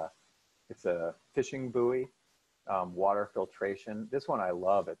it's a fishing buoy, water filtration. This one I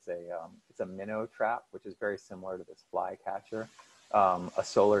love. It's a minnow trap, which is very similar to this fly catcher. A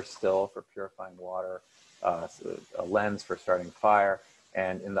solar still for purifying water, a lens for starting fire.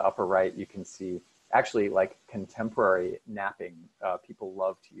 And in the upper right, you can see actually like contemporary napping. People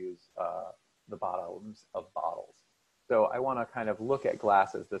love to use the bottoms of bottles. So I want to kind of look at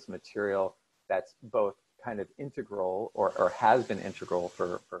glass as this material that's both kind of integral or has been integral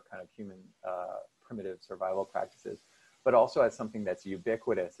for kind of human primitive survival practices, but also as something that's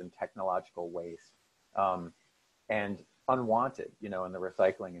ubiquitous in technological waste and unwanted, you know, in the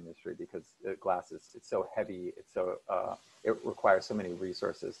recycling industry, because glass it's so heavy, it requires so many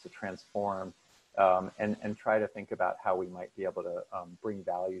resources to transform and try to think about how we might be able to bring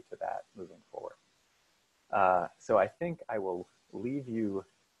value to that moving forward. So I think I will leave you,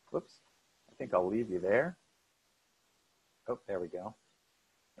 whoops, I think I'll leave you there. Oh, there we go.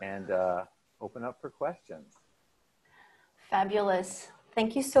 And open up for questions. Fabulous.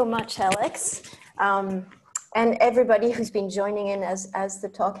 Thank you so much, Alex. And everybody who's been joining in as the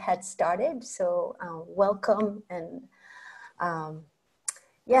talk had started. So welcome. And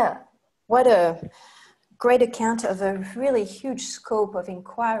yeah, what a great account of a really huge scope of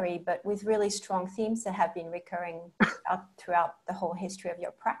inquiry, but with really strong themes that have been recurring throughout the whole history of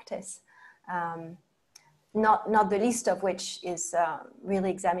your practice. Not the least of which is really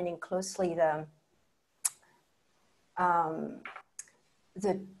examining closely the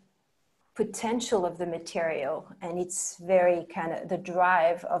potential of the material, and it's very kind of the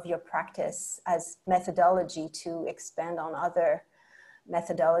drive of your practice as methodology to expand on other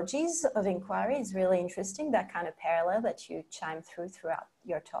methodologies of inquiry is really interesting, that kind of parallel that you chime throughout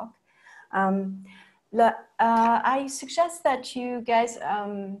your talk. I suggest that you guys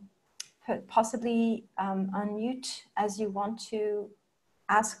possibly unmute as you want to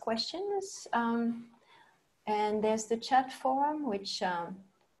ask questions. And there's the chat forum, which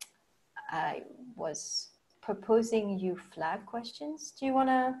I was proposing you flag questions. Do you want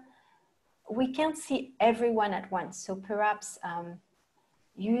to, we can't see everyone at once, so perhaps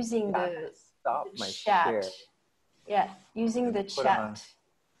using the chat. Share. Yeah, using the chat.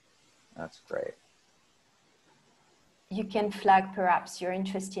 That's great. You can flag perhaps you're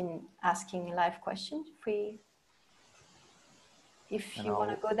interested in asking live questions. If you want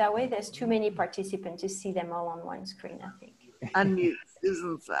to go that way, there's too many participants to see them all on one screen, I think. Unmute,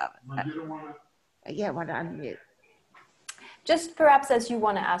 Susan said. Yeah, I want to unmute. Just perhaps as you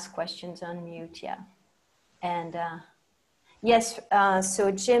want to ask questions, unmute, yeah. And yes,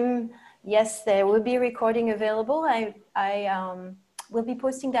 so Jim, yes, there will be recording available. I will be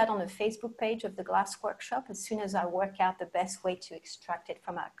posting that on the Facebook page of the Glass Workshop as soon as I work out the best way to extract it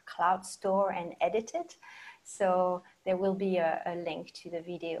from a cloud store and edit it. So there will be a link to the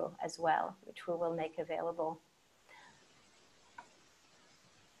video as well, which we will make available.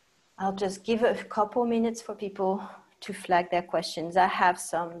 I'll just give a couple minutes for people to flag their questions. I have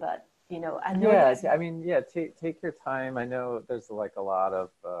some, but you know, I know. Yeah, I mean, yeah, take your time. I know there's like a lot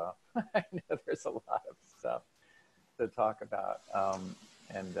of, I know there's a lot of stuff to talk about.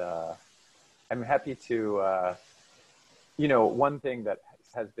 And I'm happy to, you know, one thing that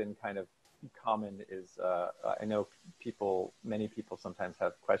has been kind of common is, I know many people sometimes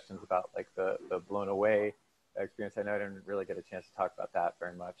have questions about like the blown away experience. I know I didn't really get a chance to talk about that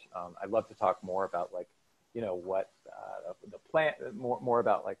very much. I'd love to talk more about like, you know, what the plan, more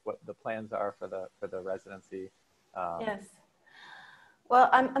about like what the plans are for the residency. Yes. Well,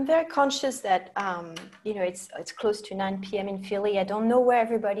 I'm very conscious that, you know, it's close to 9 p.m. in Philly. I don't know where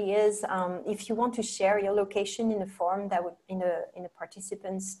everybody is. If you want to share your location in a forum, that would, in a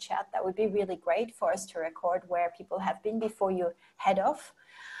participants chat, that would be really great for us to record where people have been before you head off.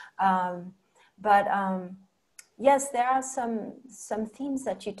 Yes, there are some themes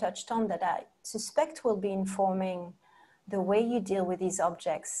that you touched on that I suspect will be informing the way you deal with these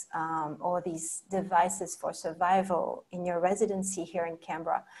objects or these devices for survival in your residency here in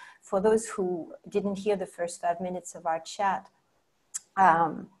Canberra. For those who didn't hear the first 5 minutes of our chat,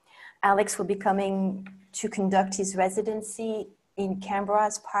 Alex will be coming to conduct his residency in Canberra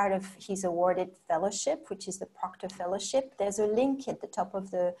as part of his awarded fellowship, which is the Procter Fellowship. There's a link at the top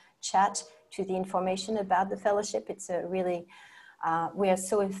of the chat to the information about the fellowship. It's a really, we are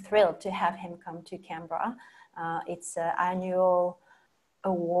so thrilled to have him come to Canberra. It's an annual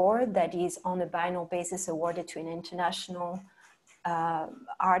award that is on a biennial basis awarded to an international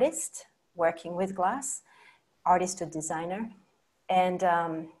artist working with glass, artist or designer. And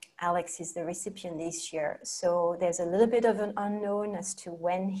Alex is the recipient this year. So there's a little bit of an unknown as to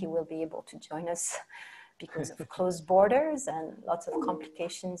when he will be able to join us because of closed borders and lots of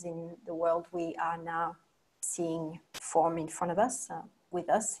complications in the world we are now seeing form in front of us, with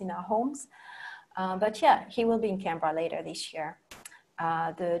us in our homes. But yeah, he will be in Canberra later this year.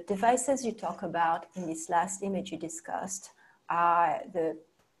 The devices you talk about in this last image you discussed are the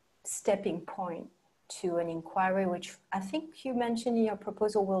stepping point to an inquiry, which I think you mentioned in your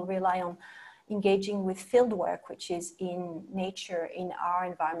proposal will rely on engaging with fieldwork, which is in nature, in our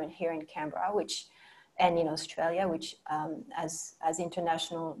environment here in Canberra, which, and in Australia, which as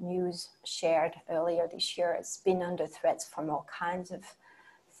international news shared earlier this year, has been under threats from all kinds of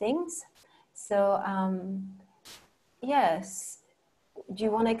things. So yes, do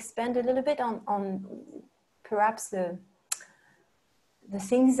you want to expand a little bit on perhaps the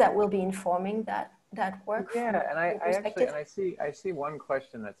things that will be informing that work? Yeah, and I see one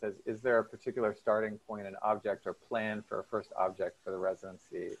question that says, is there a particular starting point, an object or plan for a first object for the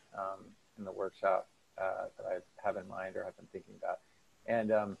residency in the workshop that I have in mind or have been thinking about?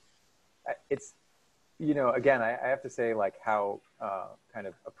 And it's, again, I have to say, like, how kind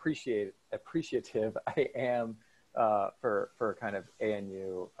of appreciative I am for kind of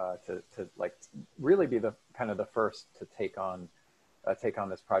ANU to like really be the kind of the first to take on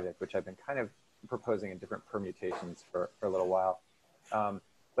this project, which I've been kind of proposing in different permutations for a little while.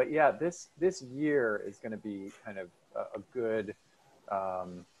 But yeah, this year is going to be kind of a good,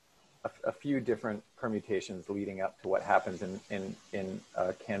 a few different permutations leading up to what happens in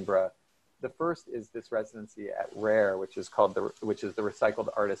Canberra. The first is this residency at RARE, which is the Recycled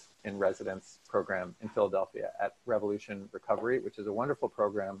Artist in Residence program in Philadelphia at Revolution Recovery, which is a wonderful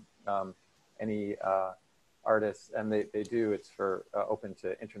program. Any artists, and it's for open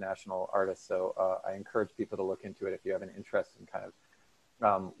to international artists. So I encourage people to look into it if you have an interest in kind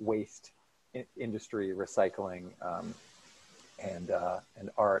of waste industry, recycling, and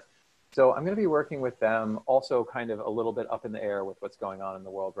art. So I'm going to be working with them, also kind of a little bit up in the air with what's going on in the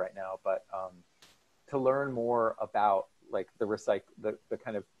world right now, but to learn more about like the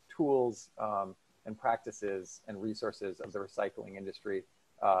kind of tools and practices and resources of the recycling industry.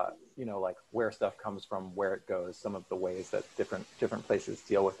 Like where stuff comes from, where it goes, some of the ways that different places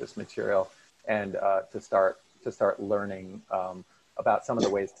deal with this material, and to start learning about some of the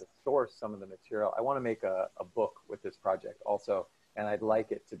ways to source some of the material. I want to make a book with this project also, and I'd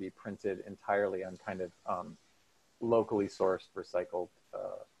like it to be printed entirely on kind of locally sourced recycled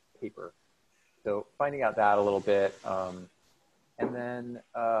paper. So finding out that a little bit, and then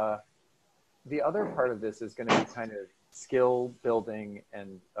the other part of this is going to be kind of skill building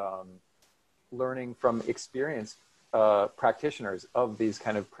and learning from experienced practitioners of these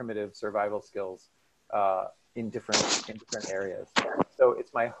kind of primitive survival skills in different areas. So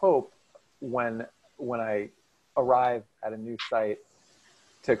it's my hope when I arrive at a new site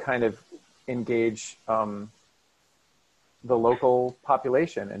to kind of engage the local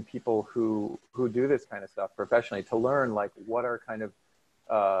population and people who do this kind of stuff professionally, to learn like what are kind of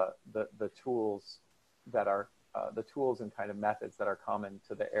the tools that are the tools and kind of methods that are common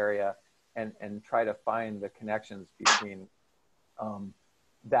to the area, and try to find the connections between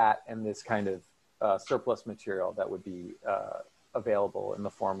that and this kind of surplus material that would be available in the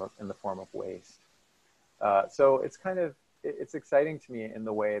form of waste. So it's kind of, it's exciting to me in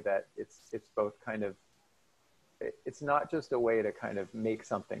the way that it's both kind of, it's not just a way to kind of make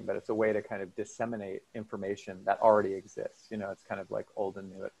something, but it's a way to kind of disseminate information that already exists. It's kind of like old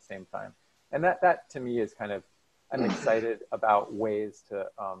and new at the same time. And that to me is kind of, I'm excited about ways to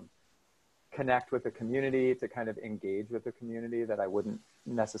connect with the community, to kind of engage with the community that I wouldn't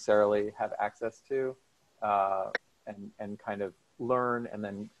necessarily have access to, and kind of learn and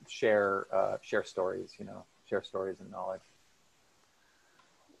then share stories, share stories and knowledge.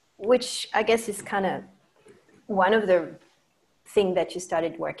 Which I guess is kind of one of the thing that you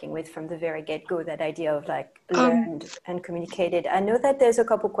started working with from the very get-go, that idea of like learned and communicated. I know that there's a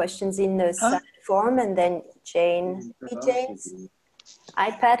couple questions in the forum, and then Jane's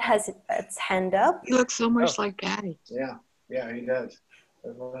iPad has its hand up. He looks so much like Daddy. Yeah, he does.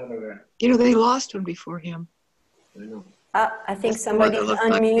 They lost one before him. I know. I think somebody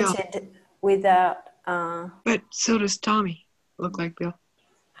unmuted without. But so does Tommy. Look like Bill.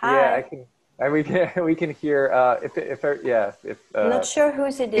 Hi. Yeah, I can. We can hear. I'm not sure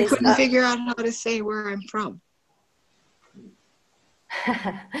whose it is. I couldn't figure out how to say where I'm from.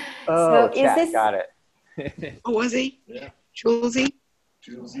 Oh, so chat, this... got it. Oh, was he? Yeah. Julesy?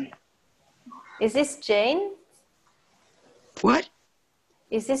 Is this Jane? What?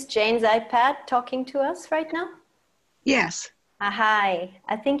 Is this Jane's iPad talking to us right now? Yes. Hi.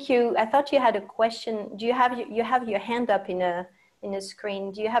 I thought you had a question. Do you have your hand up in a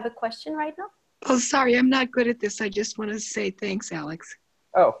screen? Do you have a question right now? Oh, sorry, I'm not good at this. I just want to say thanks, Alex.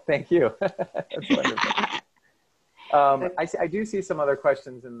 Oh, thank you. That's wonderful. I do see some other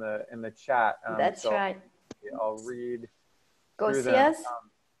questions in the chat. That's so right. I'll read Go through see them. us.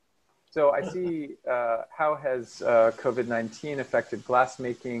 So I see, how has COVID-19 affected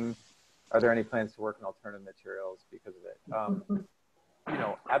glassmaking? Are there any plans to work on alternative materials because of it? You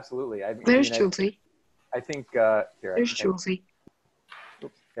know, absolutely. There's Julesy. I think here. There's Julesy.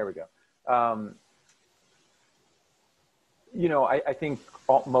 Oops, there we go. You know, I think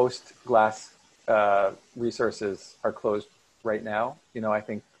most glass resources are closed right now. You know, I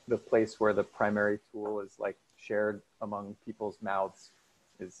think the place where the primary tool is like shared among people's mouths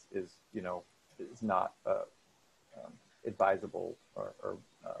is you know, is not advisable or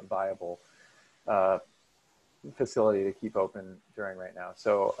viable facility to keep open during right now.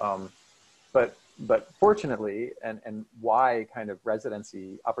 So, but fortunately, and why kind of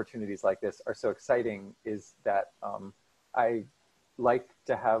residency opportunities like this are so exciting is that I like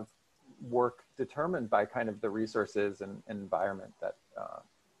to have work determined by kind of the resources and environment that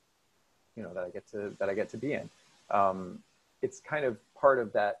you know, that I get to be in. It's kind of part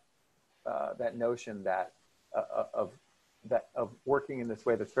of that that notion that of working in this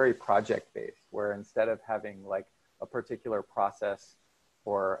way that's very project based, where instead of having like a particular process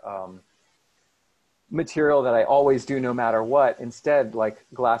or material that I always do no matter what, instead like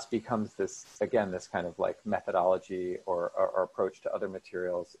glass becomes this, again, this kind of like methodology or approach to other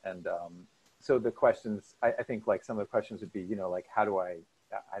materials. And so the questions, I think like some of the questions would be, you know, like how do I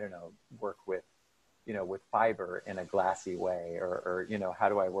don't know, work with, you know, with fiber in a glassy way, or you know, how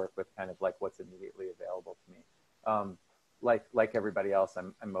do I work with kind of like what's immediately available to me? Like everybody else,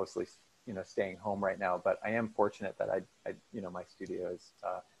 I'm mostly, you know, staying home right now, but I am fortunate that I you know, my studio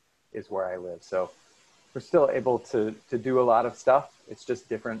is where I live. So we're still able to do a lot of stuff. It's just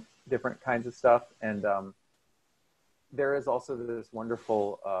different kinds of stuff. And there is also this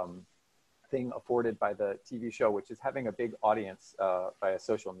wonderful thing afforded by the TV show, which is having a big audience via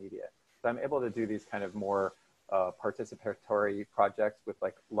social media. So I'm able to do these kind of more participatory projects with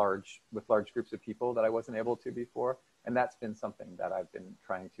like large groups of people that I wasn't able to before. And that's been something that I've been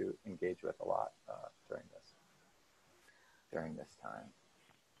trying to engage with a lot during this time.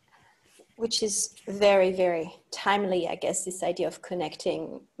 Which is very, very timely, I guess, this idea of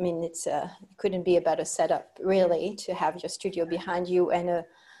connecting. I mean, it couldn't be a better setup, really, to have your studio behind you and a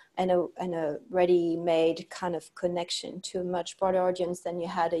ready-made kind of connection to a much broader audience than you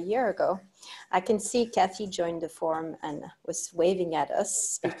had a year ago. I can see Kathy joined the forum and was waving at us.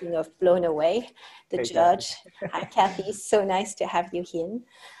 Speaking of blown away, the Hey, judge. Hi, Kathy. So nice to have you here.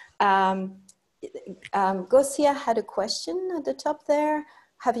 Gosia had a question at the top there.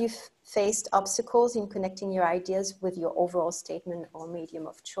 Have you faced obstacles in connecting your ideas with your overall statement or medium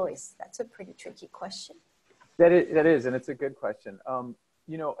of choice? That's a pretty tricky question. That is, and it's a good question.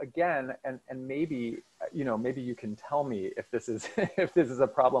 You know, again, and maybe, you know, maybe you can tell me if this is if this is a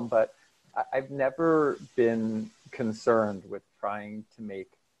problem, but I've never been concerned with trying to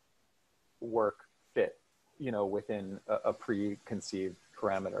make work fit, you know, within a preconceived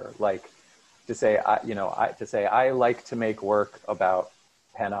parameter. Like to say, I like to make work about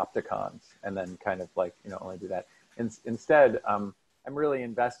panopticons, and then kind of like, you know, only do that. Instead, I'm really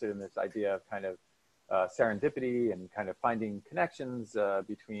invested in this idea of kind of serendipity and kind of finding connections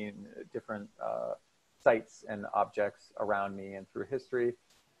between different sites and objects around me and through history.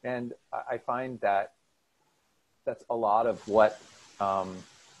 And I find that that's a lot of what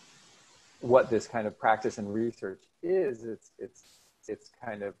this kind of practice and research is. It's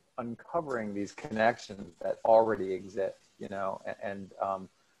kind of uncovering these connections that already exist, you know, and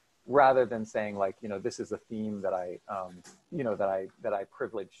rather than saying like, you know, this is a theme that I, you know, that I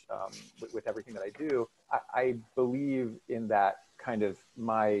privilege with everything that I do. I believe in that kind of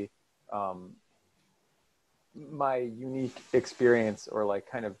my unique experience, or like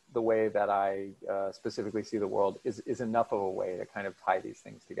kind of the way that I specifically see the world is enough of a way to kind of tie these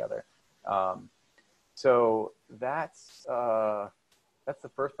things together. So that's the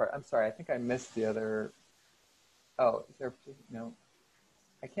first part. I'm sorry, I think I missed the other. Oh, is there, no,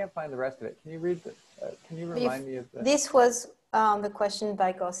 I can't find the rest of it. Can you read the, can you remind me of the? This was the question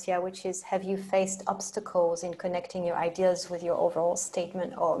by Gosia, which is, have you faced obstacles in connecting your ideas with your overall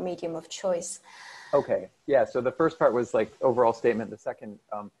statement or medium of choice? Okay, yeah, so the first part was like overall statement, the second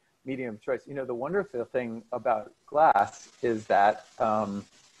medium of choice. You know, the wonderful thing about glass is that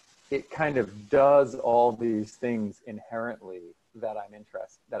it kind of does all these things inherently that I'm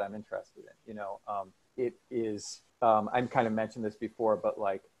interested in. You know, it is, I've kind of mentioned this before, but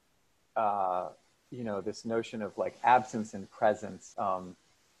like, you know, this notion of like absence and presence,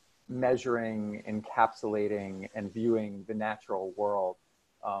 measuring, encapsulating, and viewing the natural world,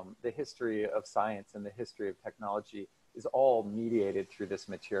 the history of science and the history of technology is all mediated through this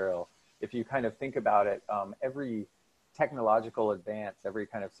material. If you kind of think about it, every technological advance, every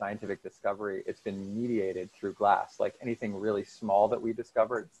kind of scientific discovery, it's been mediated through glass. Like anything really small that we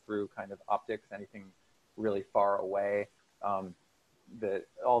discover, it's through kind of optics. Anything really far away, all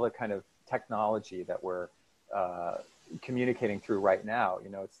the kind of technology that we're communicating through right now, you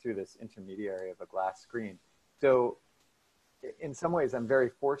know, it's through this intermediary of a glass screen. So in some ways, I'm very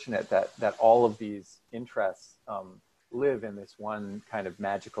fortunate that all of these interests live in this one kind of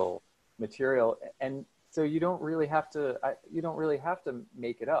magical material. And so you don't really have to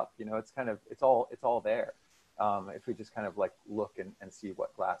make it up, you know, it's all there. If we just kind of like look and see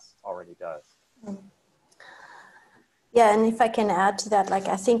what glass already does. Yeah, and if I can add to that, like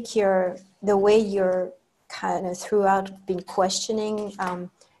I think the way you're kind of throughout been questioning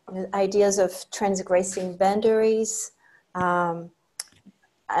ideas of transgressing boundaries,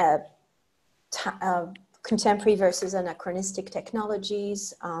 contemporary versus anachronistic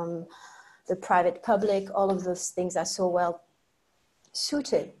technologies, the private public, all of those things are so well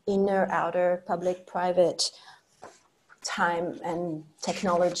suited, inner, outer, public, private, time and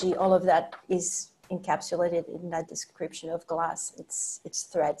technology, all of that is encapsulated in that description of glass. It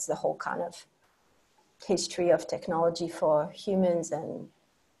threads the whole kind of history of technology for humans and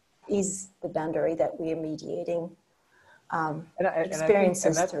is the boundary that we are mediating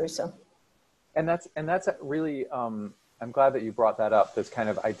experiences through. So, and that's really I'm glad that you brought that up. This kind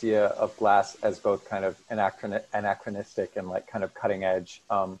of idea of glass as both kind of anachronistic and like kind of cutting edge,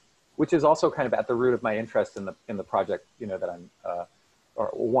 which is also kind of at the root of my interest in the project. You know, that I'm or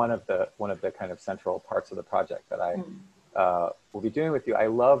one of the kind of central parts of the project that I will be doing with you. I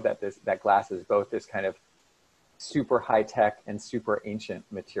love that glass is both this kind of super high tech and super ancient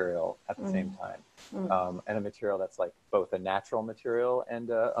material at the same time, and a material that's like both a natural material and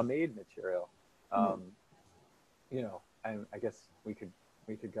a made material. You know, I guess we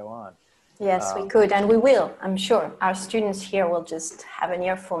could go on. Yes, we could, and we will. I'm sure our students here will just have an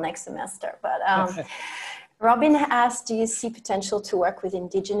earful next semester. But Robin asked, do you see potential to work with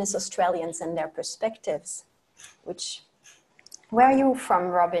Indigenous Australians and their perspectives? Where are you from,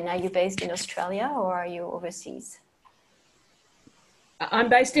 Robin? Are you based in Australia or are you overseas? I'm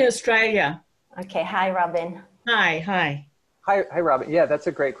based in Australia. Okay, hi, Robin. Hi, Robin. Yeah, that's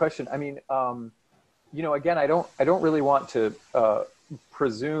a great question. I mean, you know, again, I don't really want to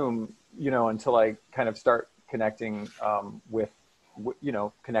presume, you know, until I kind of start connecting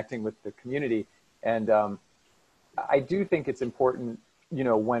connecting with the community. And I do think it's important, you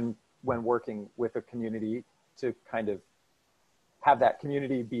know, when working with a community to kind of have that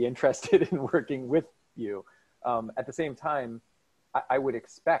community be interested in working with you. At the same time, I would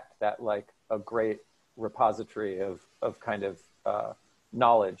expect that like a great repository of kind of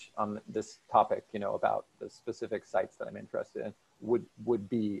knowledge on this topic, you know, about the specific sites that I'm interested in would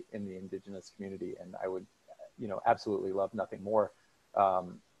be in the Indigenous community. And I would, you know, absolutely love nothing more.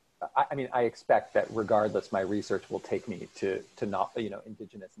 I mean, I expect that regardless, my research will take me to not, you know,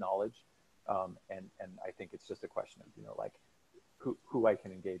 Indigenous knowledge. And I think it's just a question of, you know, like who I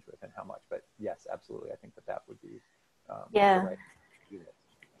can engage with and how much. But yes, absolutely. I think that would be the right to do this.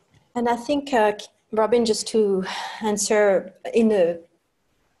 And I think, Robin, just to answer in the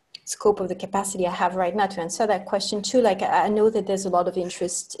scope of the capacity I have right now to answer that question too, like I know that there's a lot of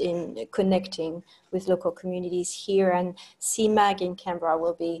interest in connecting with local communities here, and CMAG in Canberra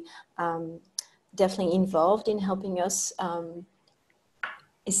will be definitely involved in helping us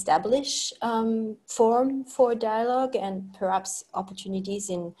establish forum for dialogue and perhaps opportunities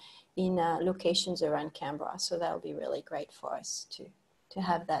in locations around Canberra. So that will be really great for us to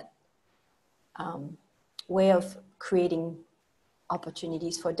have that way of creating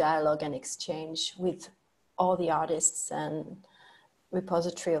opportunities for dialogue and exchange with all the artists and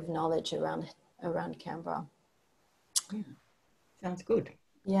repository of knowledge around Canberra. Yeah. Sounds good.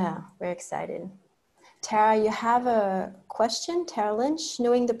 Yeah, we're excited. Tara, you have a question, Tara Lynch.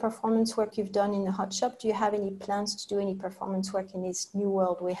 Knowing the performance work you've done in the hot shop, do you have any plans to do any performance work in this new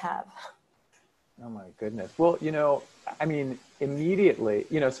world we have? Oh my goodness. Well, you know, I mean, immediately,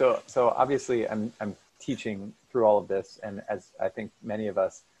 you know, so obviously I'm teaching through all of this. And as I think many of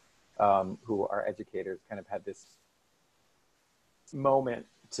us who are educators kind of had this moment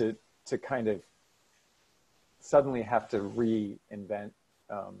to kind of suddenly have to reinvent,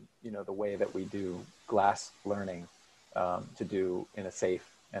 you know, the way that we do glass learning to do in a safe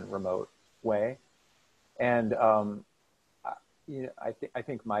and remote way. And, you know, I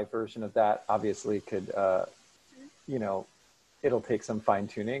think my version of that obviously could, you know, it'll take some fine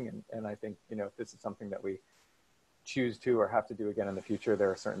tuning. And I think, you know, if this is something that we choose to or have to do again in the future,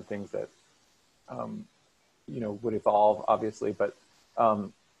 there are certain things that, you know, would evolve, obviously, but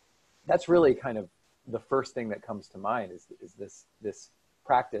that's really kind of the first thing that comes to mind is this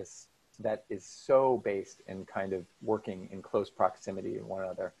practice that is so based in kind of working in close proximity to one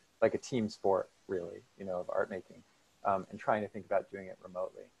another, like a team sport, really, you know, of art making, and trying to think about doing it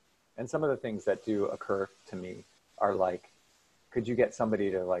remotely. And some of the things that do occur to me are like, could you get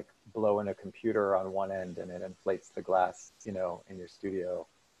somebody to like blow in a computer on one end and it inflates the glass, you know, in your studio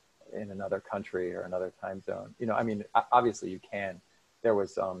in another country or another time zone? You know, I mean, obviously you can. There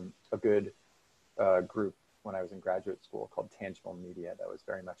was a good group when I was in graduate school called Tangible Media that was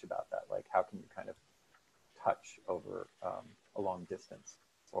very much about that. Like, how can you kind of touch over a long distance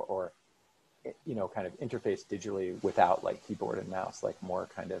or, you know, kind of interface digitally without like keyboard and mouse, like more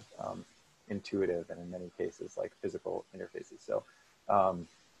kind of intuitive and in many cases like physical interfaces. So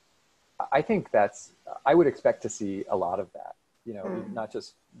I think I would expect to see a lot of that, you know, not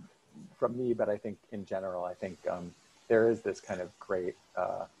just from me, but I think in general, I think there is this kind of great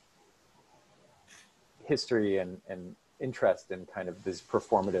history and interest in kind of these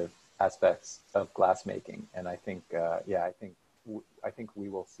performative aspects of glassmaking. And I think, yeah, I think we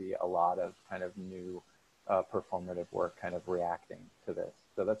will see a lot of kind of new performative work kind of reacting to this.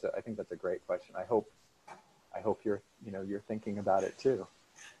 So I think that's a great question. I hope you're thinking about it too.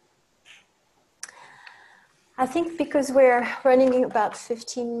 I think because we're running about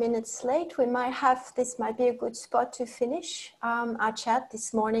 15 minutes late, this might be a good spot to finish our chat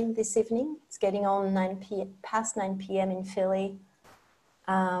this evening. It's getting on past 9 p.m. in Philly.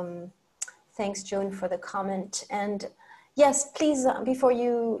 Thanks, June, for the comment. And yes, please, before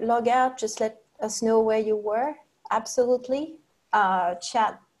you log out, just let us know where you were. Absolutely.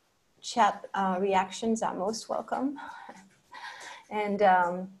 Chat reactions are most welcome. And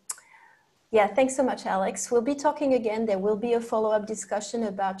yeah, thanks so much, Alex. We'll be talking again. There will be a follow-up discussion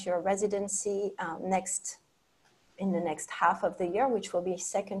about your residency in the next half of the year, which will be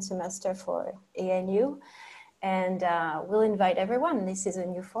second semester for ANU. And we'll invite everyone. This is a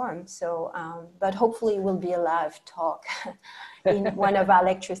new forum. So, but hopefully it will be a live talk in one of our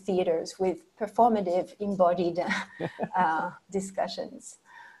lecture theaters with performative embodied discussions.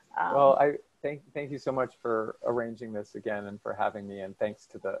 Well, I thank you so much for arranging this again and for having me. And thanks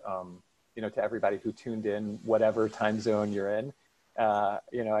to the, you know, to everybody who tuned in, whatever time zone you're in.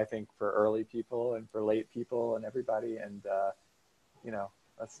 You know, I think for early people and for late people and everybody. And, you know,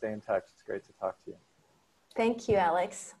 let's stay in touch. It's great to talk to you. Thank you, Alex.